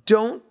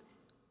don't,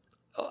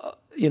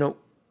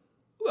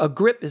 a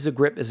grip is a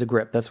grip is a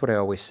grip. That's what I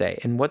always say.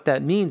 And what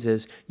that means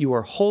is you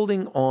are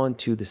holding on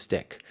to the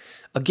stick.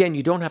 Again,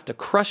 you don't have to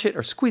crush it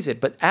or squeeze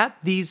it, but at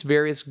these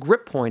various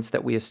grip points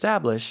that we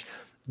establish,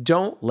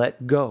 don't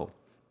let go.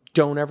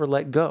 Don't ever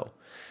let go.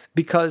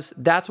 because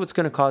that's what's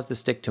going to cause the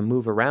stick to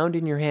move around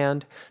in your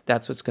hand.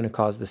 That's what's going to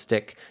cause the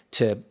stick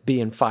to be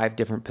in 5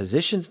 different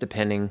positions,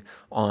 depending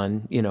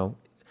on,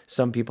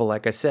 some people,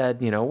 like I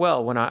said,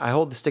 well, when I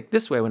hold the stick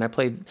this way, when I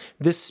play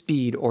this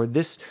speed or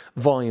this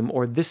volume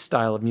or this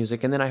style of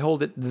music, and then I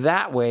hold it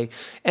that way.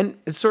 And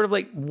it's sort of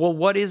like, well,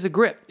 what is a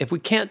grip? If we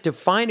can't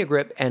define a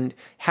grip and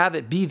have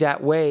it be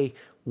that way,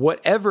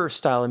 whatever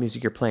style of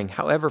music you're playing,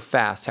 however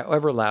fast,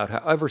 however loud,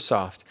 however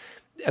soft,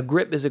 a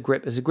grip is a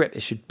grip is a grip.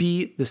 It should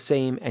be the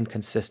same and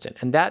consistent.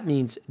 And that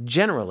means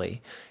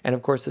generally, and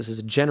of course this is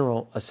a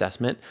general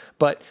assessment,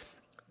 but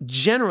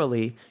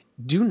generally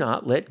do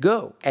not let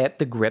go at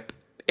the grip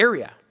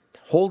area.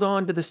 Hold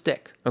on to the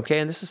stick, okay?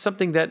 And this is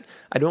something that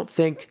I don't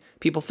think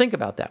people think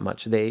about that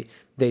much. They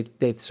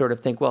sort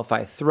of think, well, if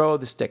I throw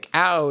the stick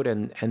out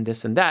and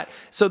this and that,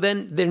 so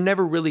then they're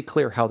never really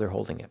clear how they're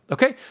holding it,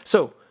 okay?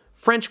 So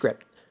French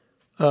grip,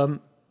 the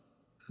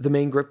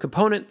main grip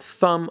component,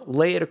 thumb,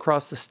 lay it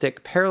across the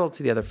stick parallel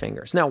to the other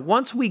fingers. Now,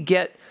 once we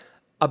get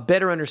a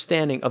better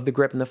understanding of the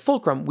grip and the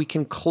fulcrum, we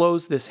can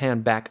close this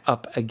hand back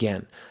up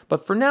again.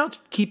 But for now,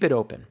 keep it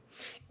open.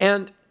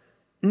 And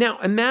now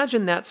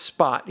imagine that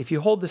spot. If you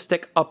hold the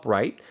stick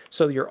upright,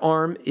 so your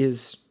arm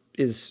is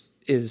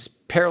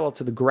parallel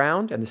to the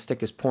ground and the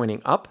stick is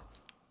pointing up,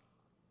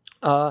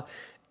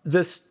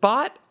 the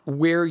spot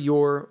where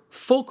your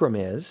fulcrum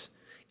is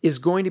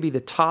going to be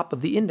the top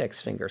of the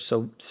index finger.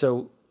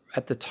 So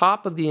at the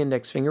top of the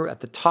index finger,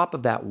 at the top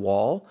of that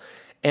wall,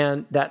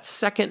 and that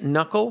second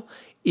knuckle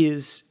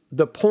is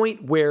the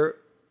point where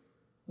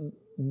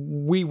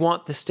we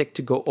want the stick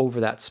to go over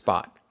that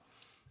spot.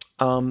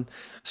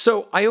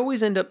 So I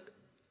always end up,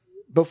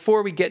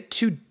 before we get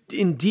too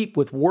in deep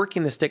with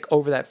working the stick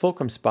over that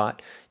fulcrum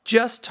spot,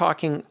 just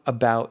talking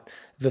about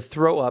the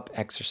throw up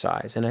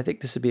exercise. And I think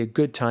this would be a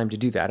good time to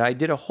do that. I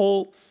did a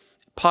whole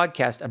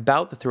podcast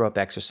about the throw up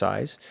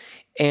exercise,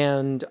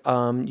 and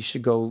you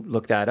should go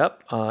look that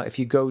up. If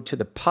you go to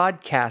the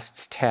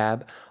podcasts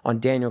tab on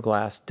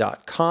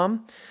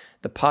danielglass.com,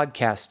 the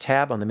podcast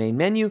tab on the main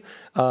menu,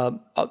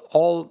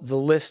 all the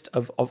list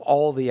of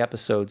all the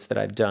episodes that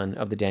I've done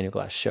of the Daniel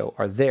Glass Show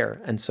are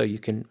there, and so you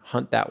can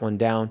hunt that one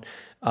down.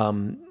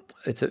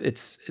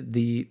 It's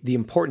the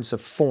importance of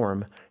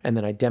form, and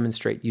then I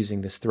demonstrate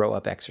using this throw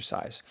up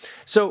exercise.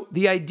 So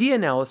the idea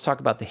now, let's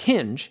talk about the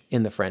hinge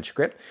in the French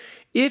grip.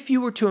 If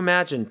you were to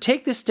imagine,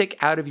 take the stick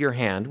out of your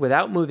hand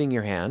without moving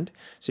your hand,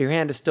 so your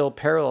hand is still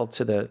parallel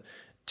to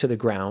the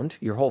ground,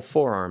 your whole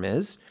forearm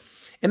is.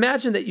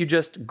 Imagine that you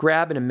just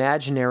grab an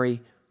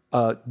imaginary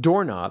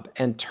doorknob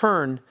and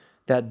turn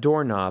that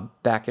doorknob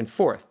back and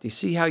forth. Do you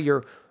see how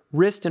your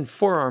wrist and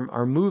forearm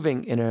are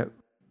moving in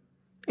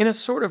a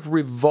sort of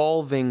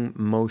revolving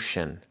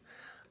motion?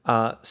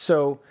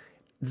 So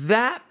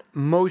that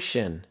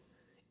motion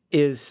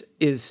is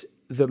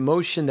the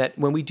motion that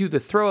when we do the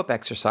throw-up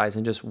exercise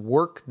and just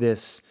work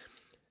this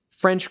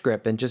French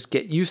grip and just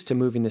get used to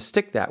moving the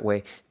stick that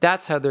way,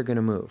 that's how they're going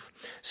to move.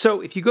 So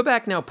if you go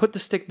back now, put the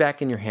stick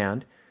back in your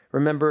hand.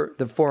 Remember,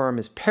 the forearm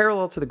is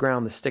parallel to the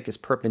ground. The stick is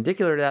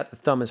perpendicular to that. The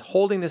thumb is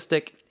holding the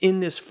stick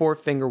in this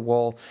 4-finger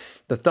wall.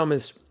 The thumb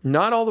is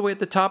not all the way at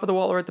the top of the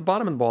wall or at the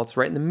bottom of the wall. It's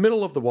right in the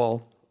middle of the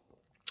wall,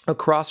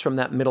 across from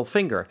that middle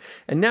finger.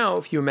 And now,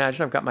 if you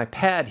imagine, I've got my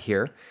pad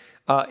here.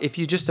 If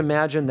you just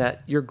imagine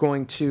that you're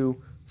going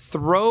to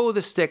throw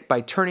the stick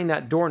by turning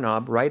that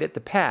doorknob right at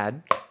the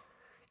pad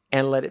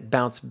and let it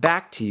bounce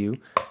back to you,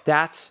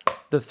 that's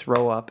the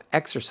throw-up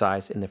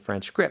exercise in the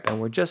French grip.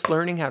 And we're just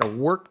learning how to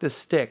work the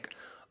stick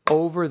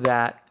over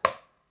that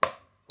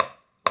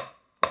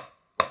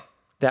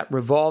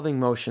revolving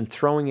motion,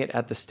 throwing it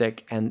at the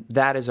stick, and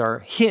that is our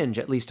hinge,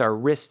 at least our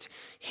wrist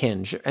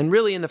hinge. And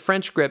really in the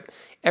French grip,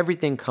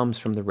 everything comes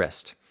from the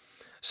wrist.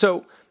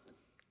 So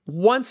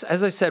once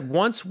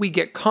we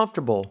get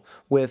comfortable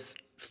with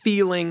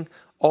feeling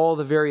all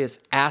the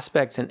various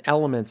aspects and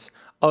elements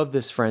of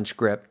this French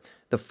grip,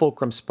 the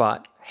fulcrum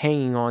spot,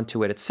 hanging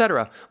onto it,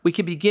 etc., we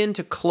can begin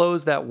to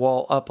close that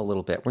wall up a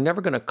little bit. We're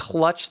never going to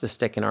clutch the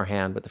stick in our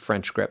hand with the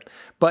French grip,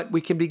 but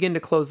we can begin to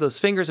close those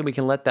fingers and we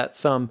can let that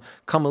thumb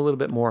come a little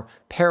bit more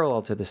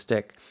parallel to the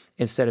stick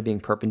instead of being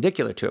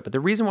perpendicular to it. But the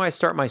reason why I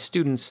start my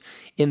students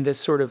in this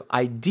sort of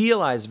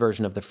idealized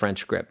version of the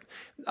French grip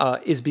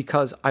is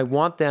because I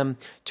want them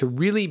to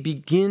really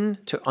begin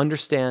to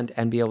understand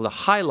and be able to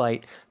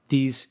highlight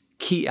these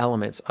key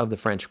elements of the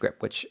French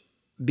grip, which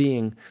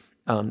being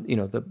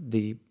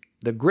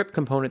the grip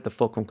component, the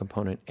fulcrum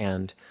component,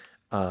 and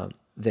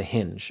the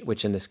hinge,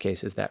 which in this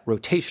case is that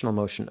rotational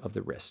motion of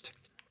the wrist.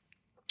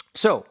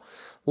 So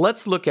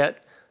let's look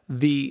at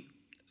the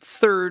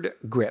third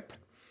grip.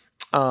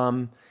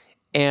 And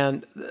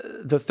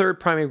the third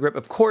primary grip,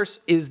 of course,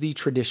 is the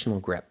traditional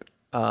grip.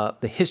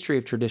 The history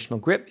of traditional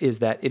grip is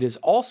that it is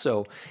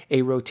also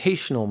a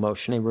rotational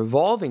motion, a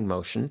revolving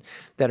motion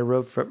that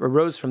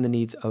arose from the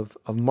needs of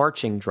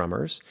marching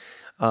drummers.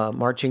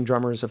 Marching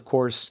drummers, of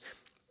course,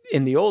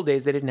 in the old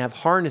days, they didn't have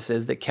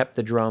harnesses that kept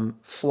the drum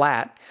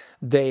flat.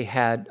 They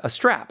had a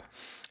strap.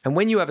 And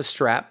when you have a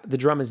strap, the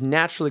drum is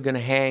naturally going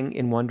to hang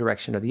in one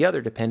direction or the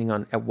other, depending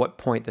on at what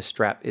point the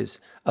strap is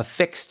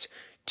affixed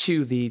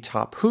to the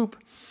top hoop.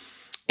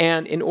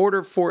 And in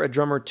order for a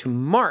drummer to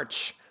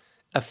march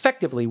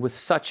effectively with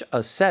such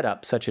a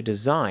setup, such a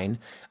design,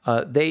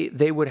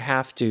 they would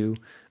have to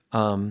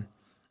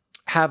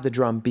have the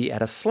drum be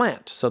at a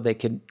slant so they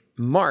could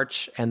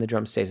march and the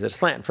drum stays at a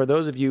slant. For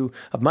those of you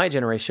of my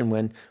generation,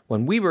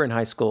 when we were in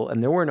high school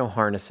and there were no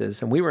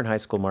harnesses and we were in high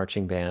school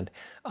marching band,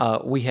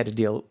 we had to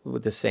deal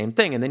with the same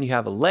thing. And then you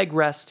have a leg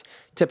rest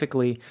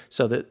typically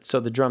so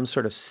the drum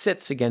sort of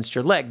sits against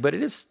your leg, but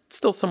it is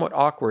still somewhat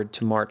awkward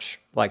to march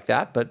like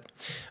that. But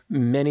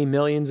many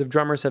millions of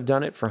drummers have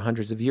done it for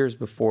hundreds of years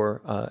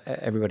before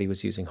everybody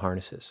was using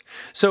harnesses.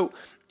 So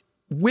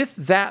with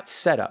that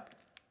setup,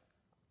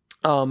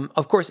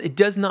 of course, it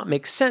does not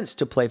make sense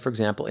to play, for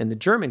example, in the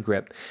German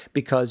grip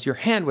because your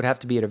hand would have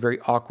to be at a very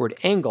awkward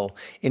angle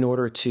in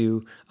order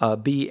to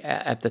be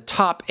at the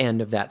top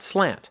end of that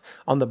slant.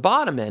 On the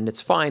bottom end,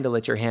 it's fine to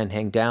let your hand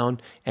hang down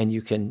and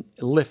you can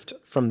lift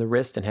from the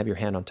wrist and have your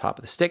hand on top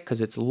of the stick because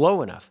it's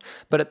low enough.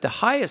 But at the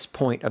highest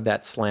point of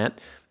that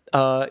slant,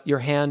 your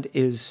hand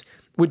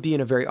would be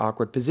in a very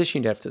awkward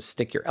position. You'd have to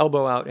stick your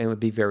elbow out and it would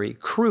be very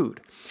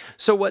crude.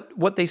 So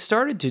what they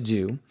started to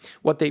do,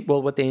 what they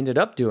ended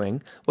up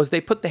doing was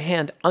they put the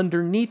hand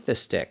underneath the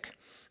stick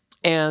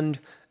and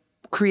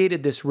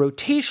created this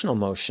rotational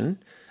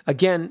motion.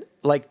 Again,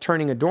 like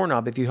turning a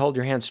doorknob, if you hold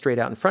your hand straight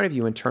out in front of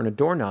you and turn a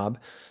doorknob,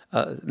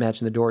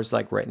 imagine the door is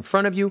like right in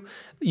front of you,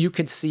 you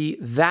can see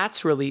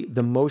that's really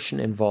the motion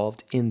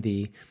involved in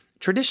the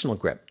traditional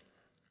grip.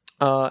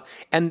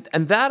 And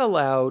that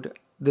allowed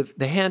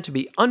the hand to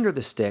be under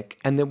the stick,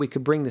 and then we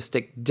could bring the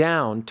stick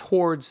down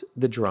towards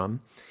the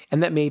drum,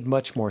 and that made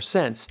much more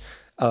sense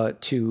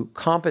to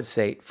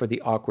compensate for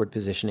the awkward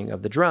positioning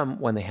of the drum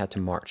when they had to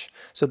march.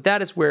 So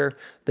that is where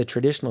the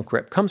traditional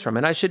grip comes from.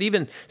 And I should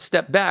even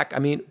step back. I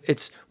mean,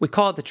 we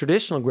call it the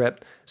traditional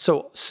grip,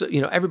 so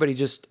everybody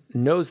just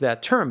knows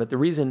that term, but the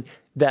reason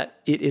that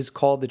it is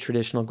called the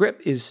traditional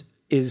grip is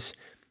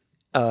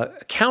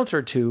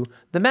counter to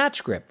the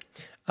match grip.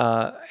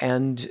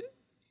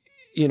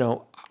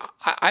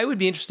 I would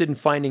be interested in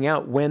finding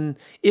out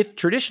if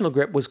traditional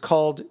grip was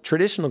called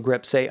traditional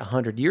grip, say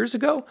 100 years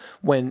ago,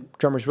 when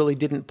drummers really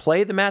didn't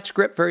play the match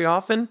grip very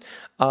often,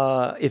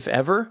 if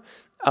ever,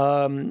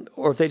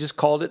 or if they just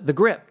called it the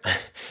grip.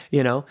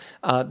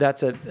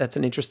 That's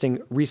an interesting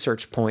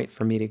research point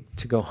for me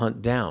to go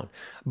hunt down.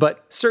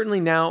 But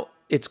certainly now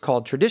it's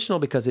called traditional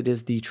because it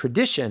is the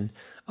tradition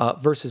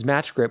versus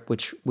match grip,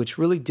 which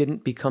really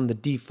didn't become the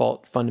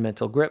default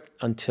fundamental grip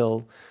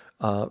until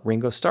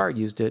Ringo Starr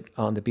used it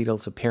on the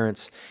Beatles'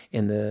 appearance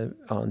on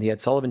the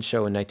Ed Sullivan Show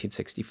in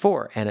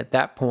 1964. And at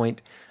that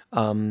point,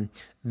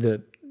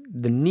 the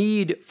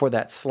need for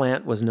that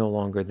slant was no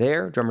longer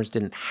there. Drummers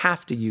didn't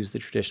have to use the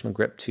traditional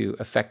grip to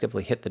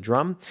effectively hit the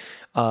drum.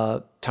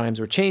 Times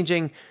were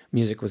changing.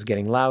 Music was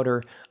getting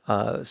louder.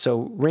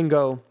 So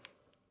Ringo,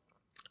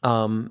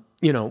 for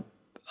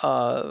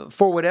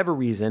whatever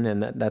reason,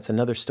 and that's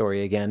another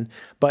story again,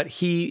 but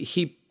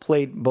he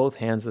played both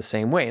hands the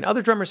same way. And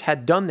other drummers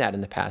had done that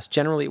in the past.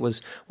 Generally, it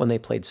was when they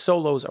played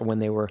solos or when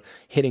they were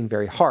hitting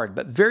very hard.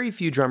 But very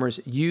few drummers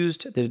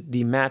used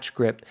the match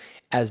grip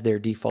as their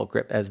default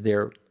grip, as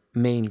their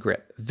main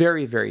grip.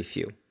 Very, very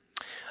few.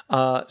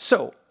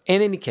 So,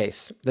 in any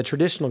case, the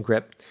traditional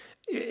grip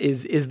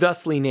is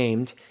thusly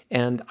named,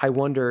 and I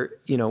wonder,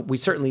 we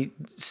certainly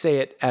say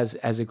it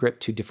as a grip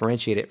to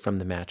differentiate it from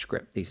the match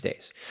grip these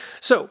days.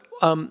 So,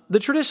 the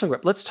traditional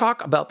grip, let's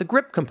talk about the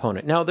grip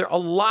component. Now, there are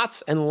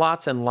lots and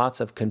lots and lots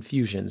of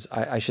confusions,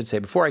 I should say,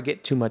 before I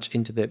get too much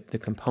into the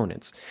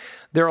components.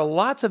 There are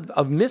lots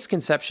of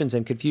misconceptions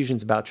and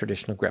confusions about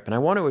traditional grip, and I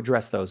want to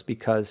address those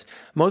because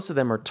most of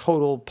them are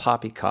total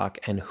poppycock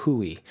and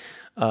hooey,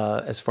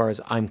 as far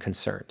as I'm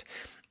concerned.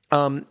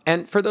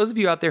 And for those of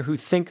you out there who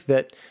think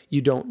that you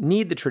don't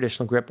need the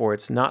traditional grip or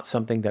it's not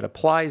something that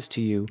applies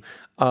to you,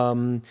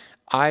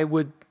 I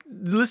would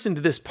listen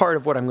to this part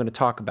of what I'm going to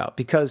talk about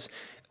because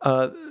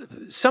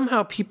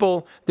somehow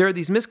there are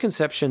these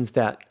misconceptions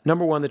that,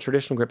 number one, the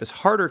traditional grip is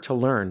harder to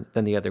learn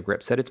than the other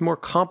grips, that it's more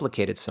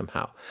complicated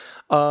somehow.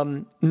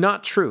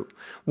 Not true.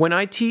 When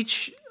I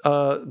teach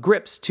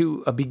grips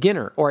to a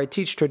beginner or I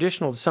teach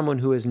traditional to someone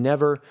who has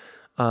never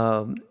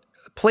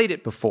played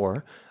it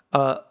before,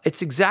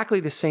 it's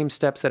exactly the same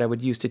steps that I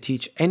would use to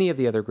teach any of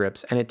the other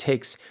grips, and it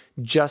takes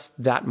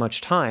just that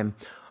much time,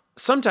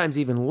 sometimes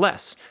even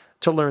less,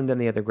 to learn than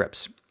the other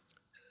grips.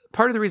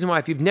 Part of the reason why,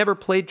 if you've never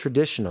played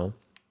traditional,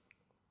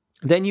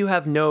 then you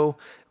have no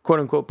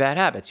quote-unquote bad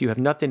habits. You have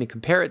nothing to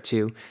compare it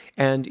to,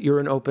 and you're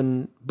an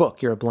open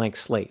book. You're a blank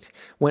slate.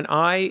 When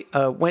I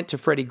went to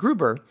Freddie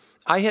Gruber,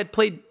 I had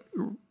played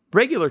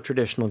regular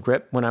traditional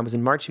grip when I was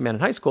in marching band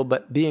in high school,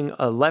 but being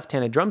a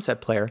left-handed drum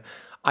set player,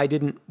 I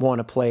didn't want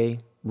to play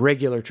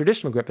regular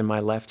traditional grip in my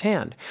left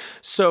hand.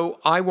 So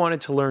I wanted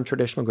to learn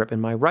traditional grip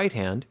in my right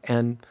hand,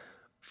 and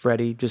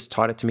Freddie just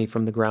taught it to me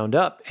from the ground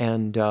up.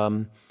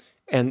 And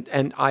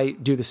And I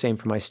do the same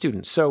for my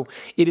students. So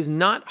it is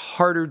not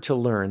harder to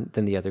learn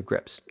than the other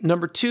grips.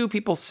 Number two,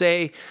 people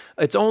say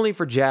it's only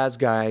for jazz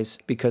guys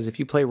because if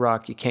you play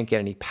rock, you can't get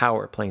any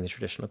power playing the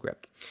traditional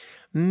grip.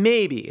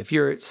 Maybe if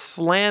you're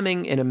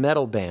slamming in a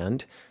metal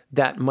band,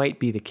 that might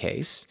be the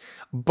case,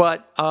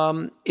 but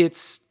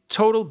it's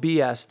total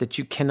BS that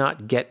you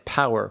cannot get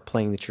power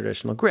playing the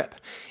traditional grip.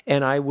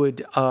 And I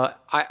would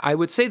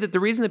say that the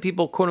reason that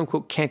people, quote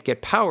unquote, can't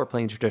get power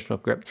playing the traditional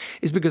grip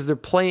is because they're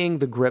playing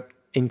the grip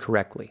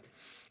incorrectly.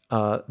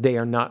 They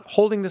are not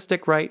holding the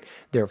stick right,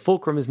 their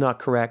fulcrum is not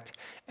correct,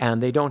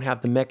 and they don't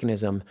have the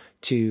mechanism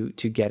to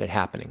get it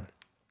happening.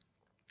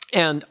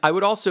 And I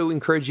would also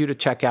encourage you to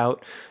check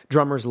out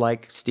drummers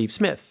like Steve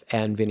Smith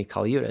and Vinnie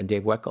Colaiuta and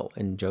Dave Weckl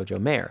and Jojo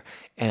Mayer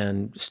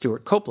and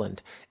Stuart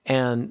Copeland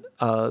and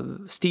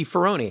Steve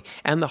Ferroni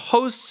and the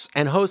hosts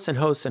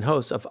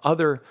of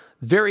other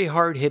very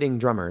hard-hitting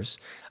drummers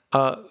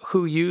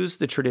who use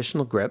the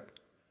traditional grip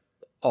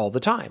all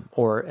the time,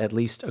 or at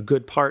least a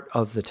good part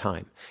of the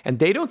time. And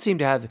they don't seem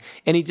to have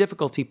any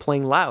difficulty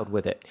playing loud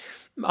with it.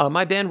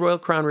 My band, Royal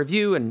Crown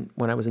Review, and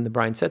when I was in the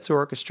Brian Setzer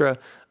Orchestra,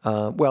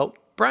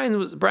 Brian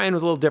was a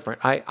little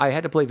different. I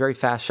had to play very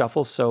fast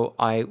shuffles, so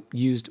I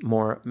used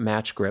more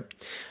match grip.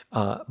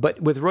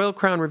 But with Royal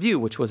Crown Review,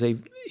 which was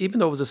even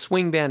though it was a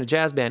swing band, a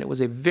jazz band, it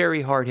was a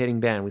very hard-hitting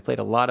band. We played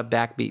a lot of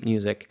backbeat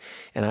music,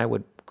 and I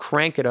would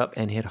crank it up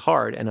and hit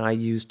hard, and I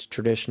used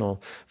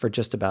traditional for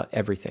just about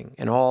everything.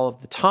 And all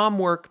of the tom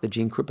work, the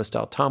Gene Krupa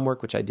style tom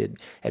work, which I did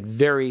at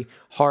very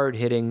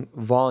hard-hitting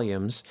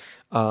volumes,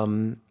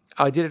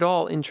 I did it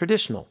all in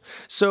traditional.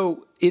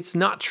 So it's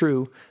not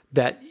true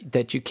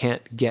that you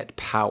can't get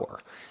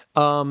power.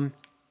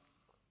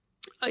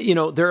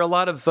 There are a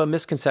lot of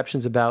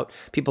misconceptions about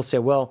people say,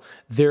 well,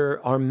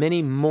 there are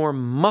many more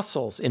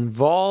muscles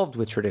involved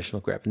with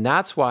traditional grip, and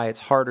that's why it's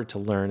harder to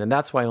learn, and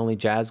that's why only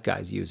jazz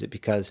guys use it,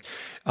 because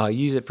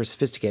use it for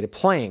sophisticated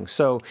playing.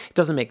 So it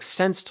doesn't make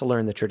sense to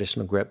learn the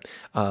traditional grip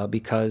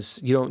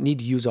because you don't need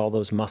to use all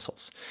those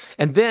muscles.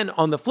 And then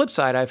on the flip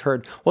side, I've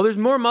heard, well, there's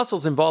more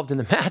muscles involved in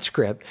the match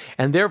grip,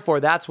 and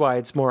therefore that's why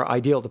it's more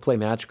ideal to play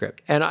match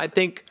grip. And I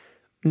think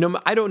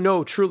I don't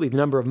know truly the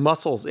number of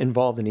muscles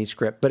involved in each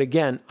grip, but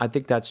again, I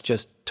think that's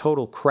just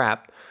total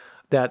crap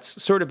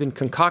that's sort of been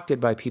concocted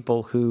by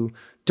people who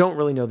don't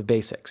really know the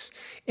basics.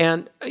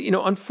 And,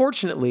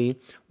 unfortunately,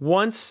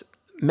 once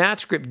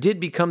match grip did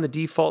become the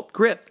default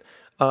grip,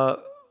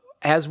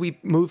 as we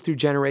move through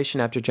generation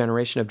after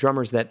generation of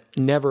drummers that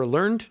never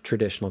learned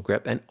traditional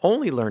grip and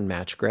only learned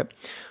match grip,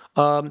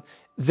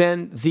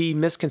 then the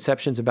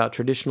misconceptions about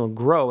traditional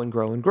grow and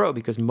grow and grow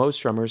because most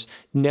drummers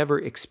never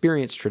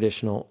experienced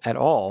traditional at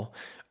all.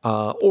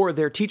 Or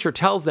their teacher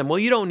tells them, well,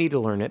 you don't need to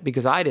learn it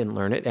because I didn't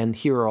learn it, and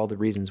here are all the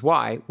reasons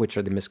why, which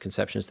are the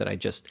misconceptions that I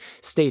just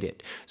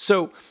stated.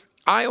 So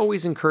I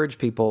always encourage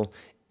people,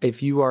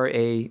 if you are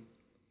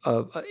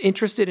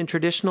interested in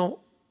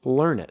traditional,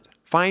 learn it.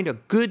 Find a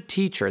good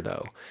teacher,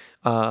 though.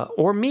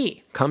 Or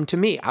me, come to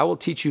me. I will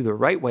teach you the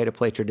right way to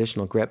play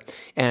traditional grip,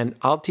 and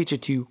I'll teach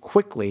it to you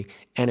quickly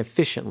and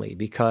efficiently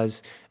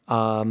because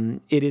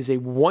it is a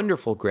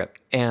wonderful grip.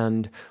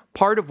 And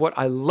part of what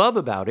I love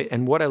about it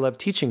and what I love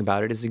teaching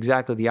about it is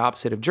exactly the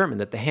opposite of German,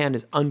 that the hand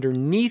is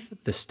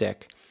underneath the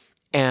stick,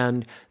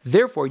 and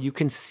therefore you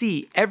can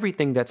see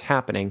everything that's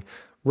happening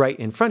right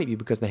in front of you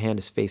because the hand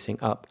is facing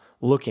up,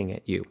 looking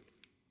at you.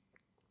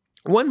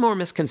 One more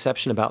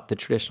misconception about the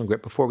traditional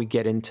grip before we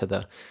get into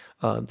the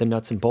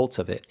nuts and bolts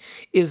of it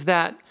is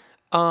that,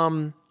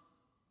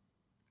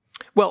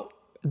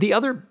 the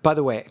other, by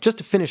the way, just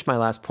to finish my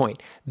last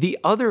point, the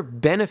other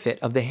benefit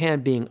of the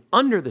hand being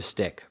under the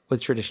stick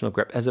with traditional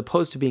grip as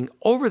opposed to being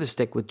over the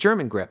stick with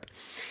German grip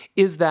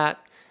is that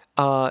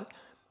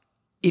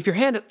if your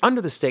hand is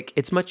under the stick,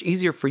 it's much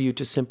easier for you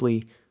to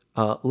simply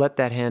let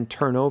that hand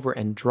turn over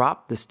and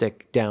drop the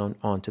stick down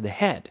onto the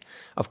head.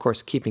 Of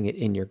course, keeping it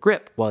in your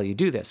grip while you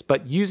do this,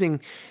 but using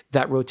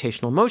that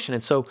rotational motion.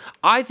 And so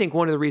I think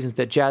one of the reasons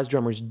that jazz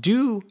drummers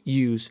do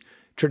use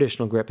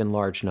traditional grip in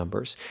large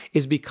numbers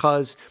is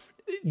because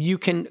you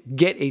can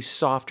get a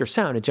softer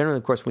sound. And generally,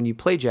 of course, when you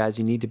play jazz,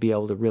 you need to be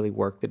able to really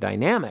work the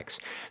dynamics.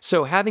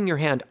 So having your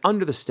hand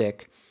under the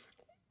stick,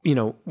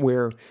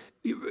 where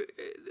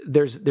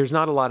there's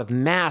not a lot of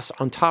mass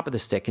on top of the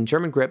stick. In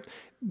German grip,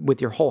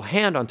 with your whole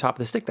hand on top of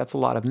the stick, that's a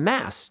lot of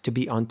mass to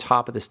be on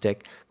top of the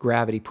stick,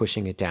 gravity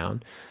pushing it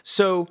down.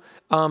 So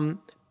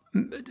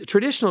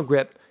traditional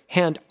grip,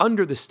 hand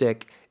under the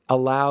stick,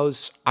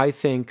 allows, I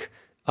think,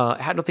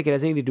 I don't think it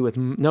has anything to do with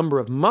number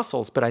of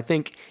muscles, but I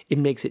think it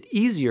makes it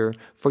easier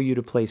for you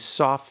to play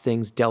soft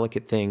things,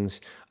 delicate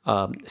things,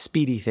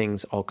 speedy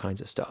things, all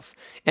kinds of stuff.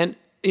 And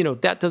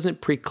that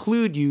doesn't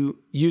preclude you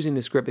using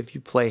this grip if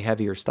you play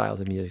heavier styles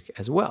of music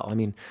as well. I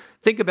mean,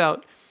 think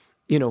about,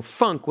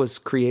 funk was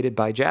created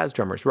by jazz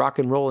drummers. Rock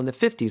and roll in the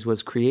 50s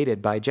was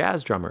created by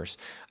jazz drummers.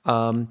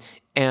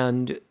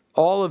 And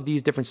all of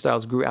these different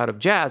styles grew out of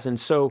jazz. And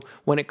so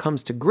when it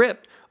comes to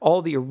grip,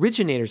 all the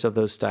originators of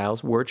those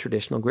styles were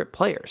traditional grip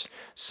players.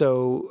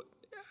 So,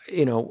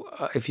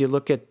 if you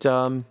look at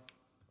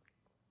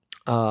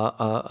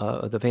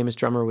the famous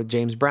drummer with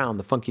James Brown,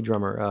 the funky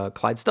drummer,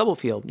 Clyde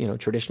Stubblefield,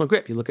 traditional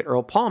grip. You look at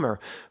Earl Palmer,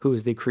 who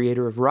is the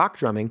creator of rock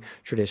drumming,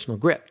 traditional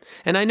grip.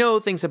 And I know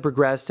things have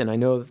progressed, and I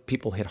know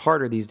people hit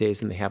harder these days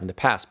than they have in the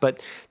past.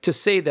 But to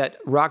say that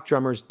rock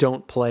drummers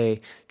don't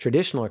play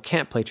traditional or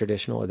can't play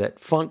traditional, or that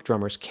funk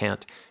drummers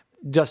can't,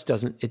 just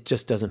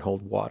doesn't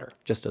hold water.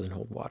 Just doesn't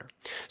hold water.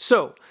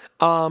 So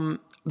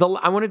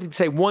I wanted to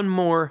say one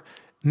more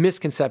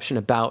misconception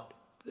about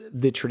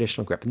the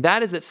traditional grip, and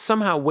that is that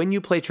somehow when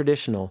you play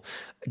traditional,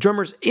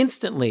 drummers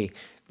instantly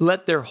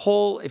let their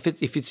whole, if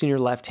it's in your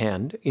left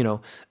hand,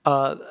 will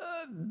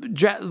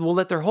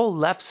let their whole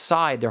left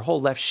side, their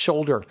whole left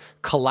shoulder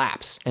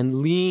collapse and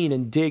lean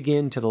and dig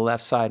into the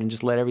left side and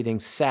just let everything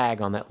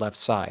sag on that left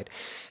side.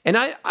 And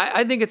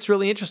I think it's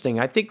really interesting.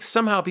 I think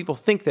somehow people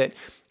think that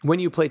when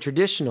you play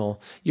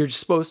traditional, you're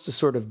supposed to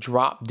sort of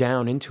drop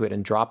down into it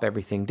and drop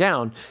everything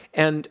down.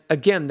 And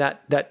again,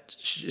 that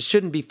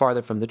shouldn't be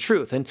farther from the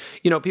truth. And,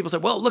 people say,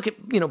 well, look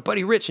at,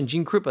 Buddy Rich and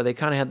Gene Krupa, they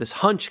kind of had this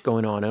hunch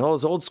going on, and all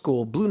those old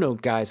school Blue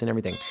Note guys and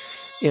everything.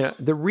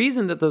 The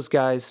reason that those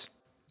guys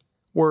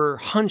were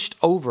hunched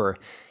over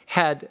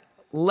had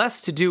less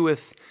to do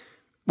with,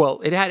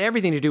 it had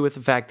everything to do with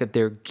the fact that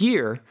their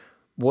gear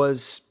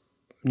was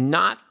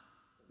not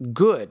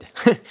good.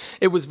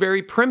 It was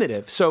very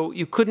primitive. So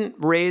you couldn't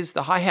raise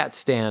the hi-hat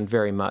stand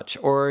very much,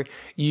 or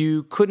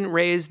you couldn't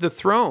raise the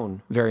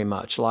throne very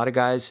much. A lot of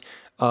guys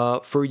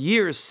for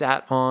years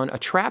sat on a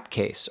trap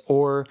case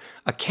or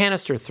a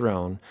canister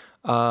throne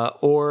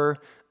or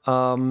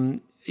a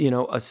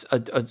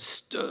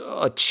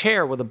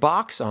chair with a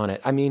box on it.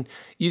 I mean,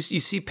 you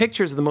see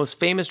pictures of the most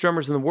famous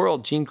drummers in the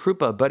world, Gene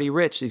Krupa, Buddy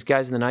Rich, these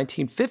guys in the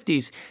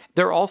 1950s,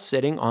 they're all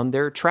sitting on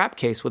their trap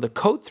case with a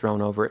coat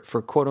thrown over it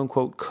for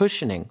quote-unquote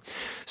cushioning.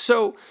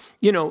 So,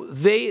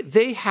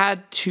 they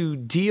had to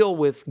deal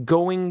with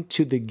going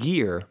to the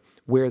gear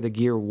where the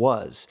gear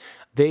was.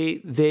 They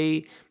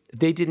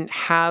didn't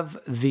have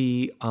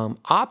the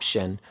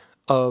option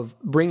of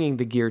bringing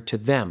the gear to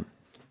them.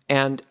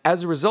 And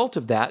as a result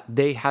of that,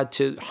 they had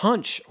to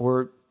hunch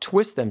or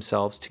twist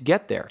themselves to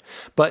get there.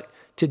 But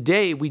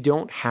today, we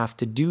don't have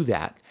to do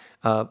that.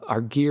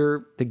 Our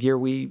gear, the gear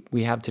we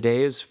have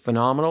today is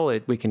phenomenal.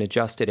 We can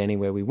adjust it any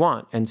way we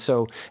want. And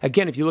so,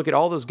 again, if you look at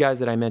all those guys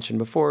that I mentioned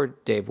before,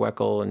 Dave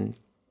Weckl and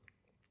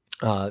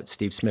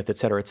Steve Smith, et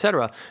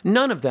cetera,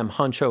 none of them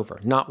hunch over,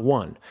 not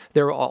one.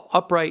 They're all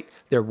upright,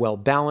 they're well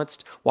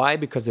balanced. Why?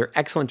 Because they're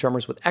excellent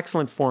drummers with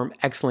excellent form,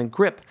 excellent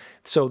grip.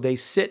 So they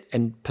sit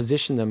and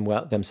position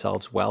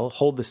themselves well,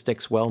 hold the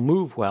sticks well,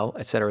 move well,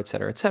 et cetera.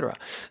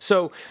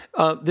 So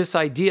this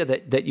idea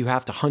that you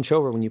have to hunch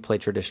over when you play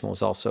traditional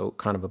is also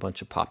kind of a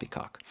bunch of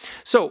poppycock.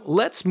 So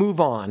let's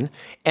move on,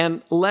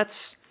 and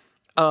let's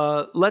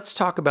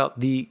talk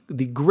about the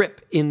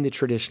grip in the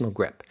traditional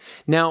grip.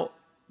 Now,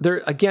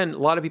 there, again, a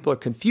lot of people are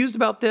confused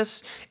about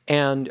this,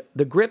 and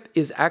the grip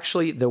is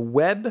actually the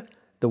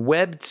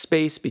webbed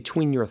space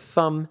between your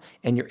thumb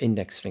and your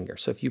index finger.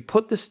 So if you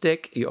put the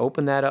stick, you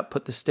open that up,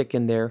 put the stick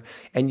in there,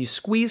 and you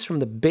squeeze from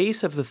the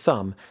base of the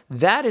thumb,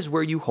 that is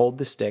where you hold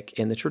the stick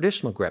in the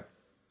traditional grip.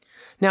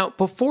 Now,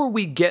 before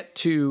we get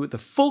to the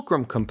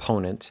fulcrum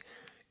component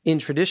in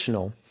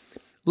traditional,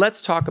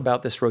 let's talk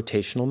about this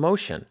rotational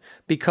motion,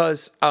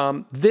 because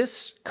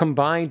this,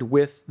 combined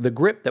with the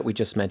grip that we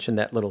just mentioned,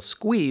 that little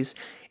squeeze,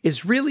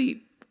 is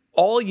really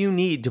all you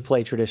need to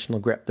play traditional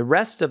grip. The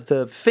rest of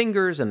the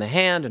fingers and the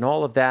hand and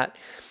all of that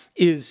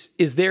is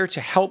there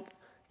to help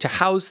to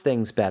house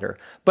things better.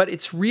 But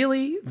it's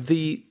really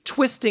the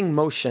twisting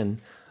motion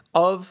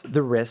of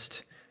the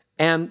wrist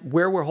and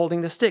where we're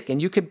holding the stick.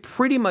 And you could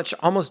pretty much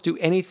almost do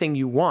anything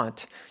you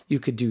want.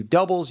 You could do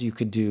doubles, you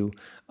could do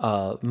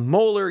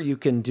molar, you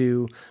can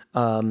do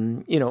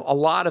a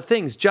lot of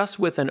things just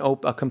with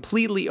a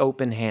completely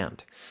open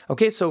hand.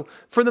 Okay, so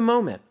for the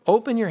moment,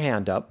 open your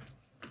hand up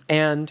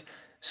and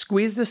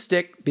squeeze the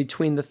stick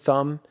between the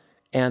thumb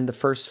and the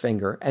first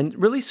finger, and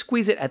really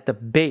squeeze it at the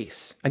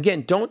base.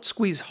 Again, don't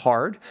squeeze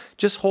hard,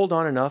 just hold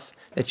on enough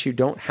that you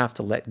don't have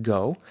to let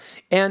go.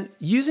 And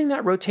using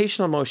that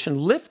rotational motion,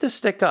 lift the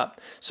stick up.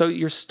 So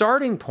your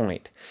starting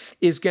point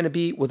is going to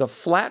be with a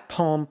flat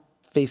palm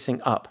facing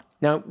up.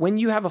 Now, when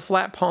you have a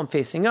flat palm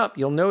facing up,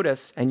 you'll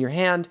notice, and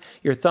your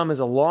thumb is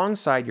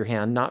alongside your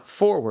hand, not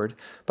forward,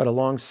 but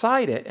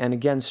alongside it, and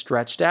again,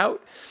 stretched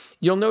out.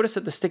 You'll notice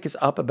that the stick is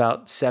up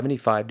about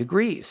 75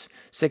 degrees,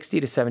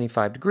 60 to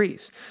 75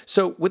 degrees.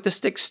 So with the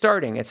stick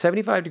starting at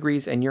 75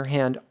 degrees and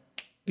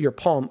your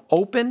palm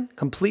open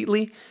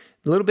completely,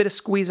 a little bit of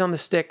squeeze on the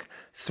stick,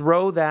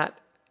 throw that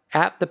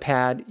at the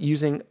pad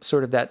using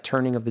sort of that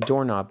turning of the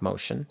doorknob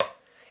motion,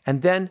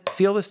 and then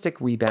feel the stick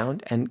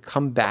rebound and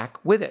come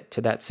back with it to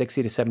that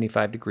 60 to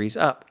 75 degrees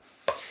up.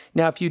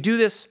 Now, if you do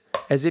this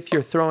as if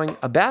you're throwing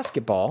a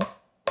basketball,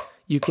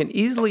 you can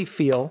easily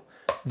feel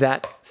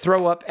that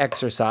throw up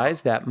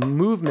exercise, that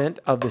movement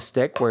of the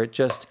stick where it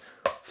just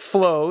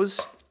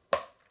flows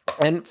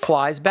and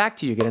flies back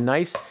to you. You get a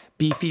nice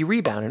beefy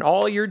rebound, and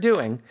all you're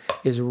doing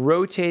is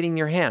rotating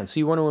your hand. So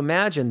you want to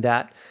imagine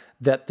that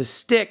the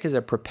stick is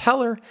a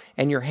propeller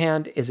and your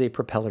hand is a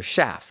propeller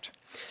shaft.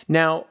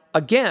 Now,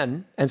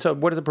 again, and so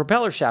what does a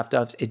propeller shaft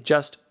does? It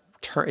just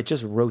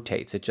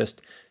rotates. It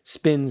just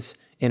spins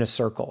in a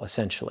circle,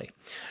 essentially.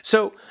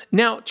 So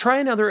now try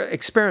another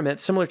experiment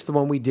similar to the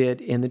one we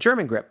did in the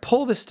German grip.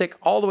 Pull the stick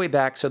all the way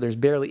back so there's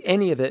barely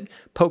any of it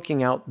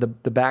poking out the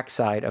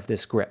backside of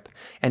this grip,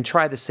 and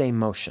try the same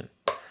motion.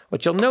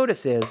 What you'll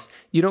notice is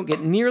you don't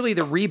get nearly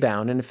the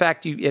rebound, and in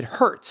fact, it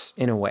hurts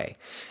in a way.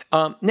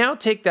 Now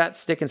take that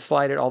stick and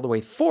slide it all the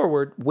way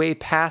forward, way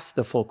past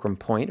the fulcrum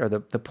point, or the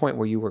point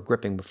where you were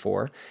gripping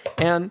before,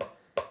 and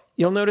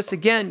you'll notice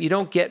again, you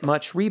don't get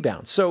much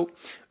rebound. So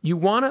you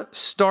want to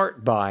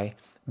start by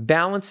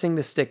balancing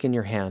the stick in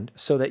your hand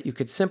so that you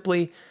could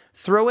simply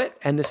throw it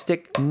and the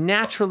stick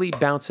naturally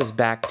bounces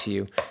back to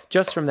you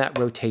just from that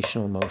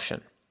rotational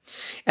motion.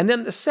 And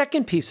then the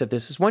second piece of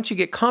this is once you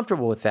get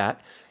comfortable with that,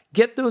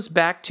 get those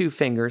back two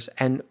fingers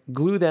and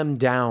glue them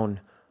down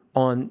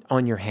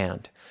on your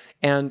hand.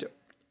 And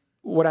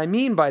what I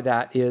mean by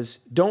that is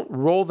don't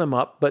roll them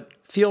up, but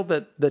feel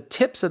that the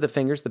tips of the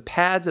fingers, the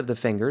pads of the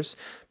fingers,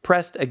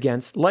 pressed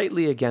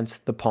lightly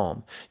against the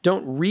palm.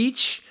 Don't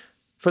reach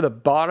for the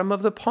bottom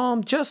of the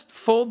palm, just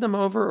fold them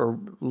over or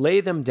lay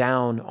them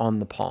down on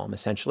the palm,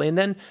 essentially, and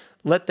then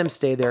let them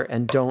stay there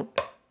and don't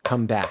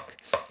come back.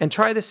 And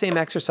try the same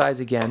exercise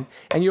again,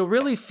 and you'll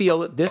really feel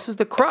that this is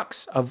the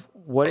crux of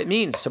what it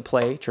means to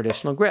play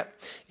traditional grip,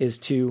 is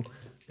to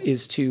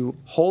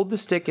hold the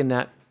stick in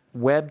that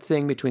webbed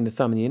thing between the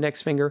thumb and the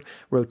index finger,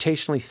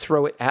 rotationally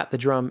throw it at the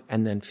drum,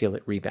 and then feel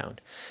it rebound.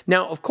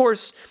 Now, of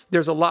course,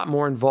 there's a lot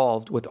more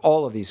involved with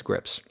all of these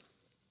grips.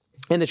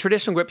 In the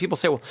traditional grip, people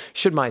say, well,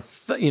 should my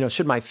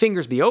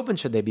fingers be open?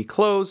 Should they be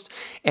closed?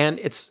 And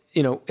it's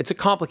a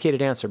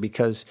complicated answer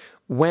because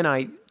when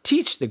I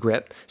teach the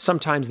grip,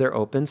 sometimes they're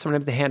open,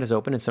 sometimes the hand is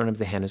open, and sometimes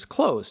the hand is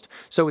closed.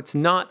 So it's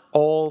not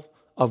all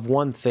of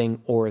one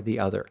thing or the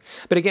other.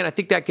 But again, I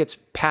think that gets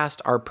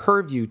past our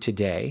purview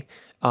today.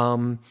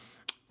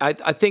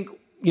 I think,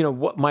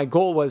 what my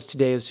goal was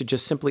today is to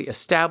just simply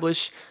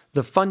establish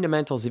the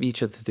fundamentals of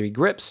each of the three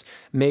grips,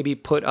 maybe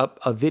put up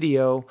a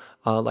video,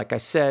 like I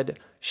said,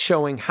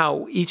 showing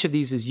how each of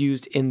these is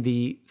used in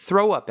the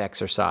throw-up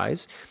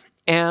exercise.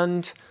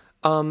 And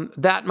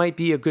that might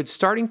be a good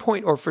starting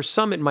point, or for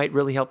some, it might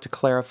really help to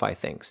clarify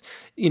things.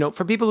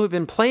 For people who've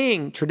been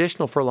playing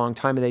traditional for a long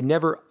time and they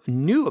never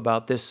knew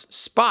about this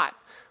spot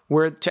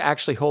where to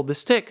actually hold the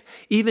stick,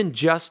 even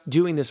just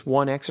doing this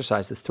one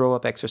exercise, this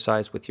throw-up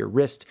exercise with your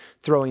wrist,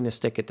 throwing the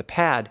stick at the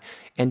pad,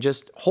 and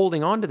just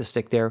holding onto the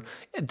stick there,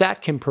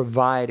 that can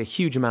provide a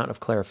huge amount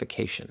of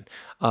clarification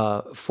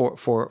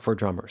for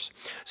drummers.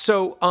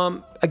 So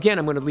again,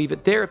 I'm going to leave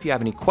it there. If you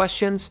have any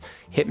questions,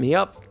 hit me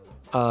up.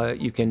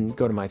 You can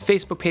go to my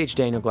Facebook page,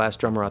 Daniel Glass,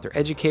 Drummer Author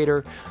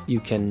Educator.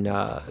 You can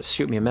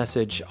shoot me a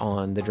message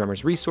on the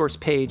Drummer's Resource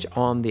page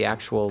on the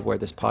actual where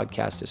this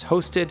podcast is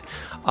hosted.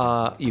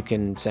 You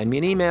can send me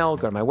an email,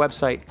 go to my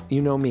website.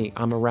 You know me,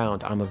 I'm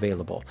around, I'm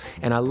available.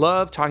 And I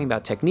love talking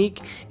about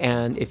technique.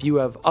 And if you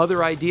have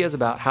other ideas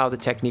about how the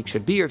technique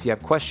should be, or if you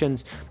have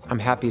questions, I'm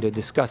happy to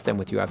discuss them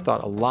with you. I've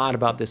thought a lot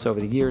about this over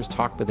the years,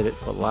 talked with it,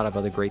 a lot of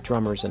other great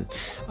drummers and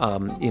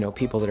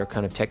people that are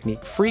kind of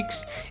technique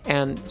freaks.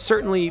 And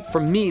certainly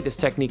for me, this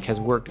technique has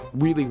worked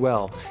really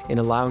well in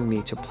allowing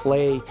me to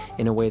play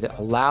in a way that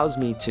allows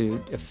me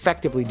to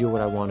effectively do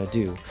what I want to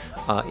do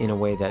in a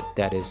way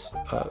that is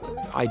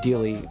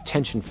ideally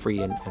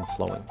tension-free and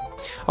flowing.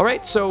 All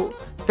right, so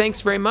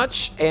thanks very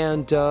much,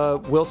 and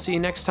we'll see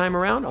you next time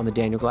around on the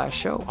Daniel Glass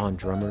Show on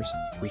Drummer's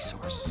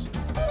Resource.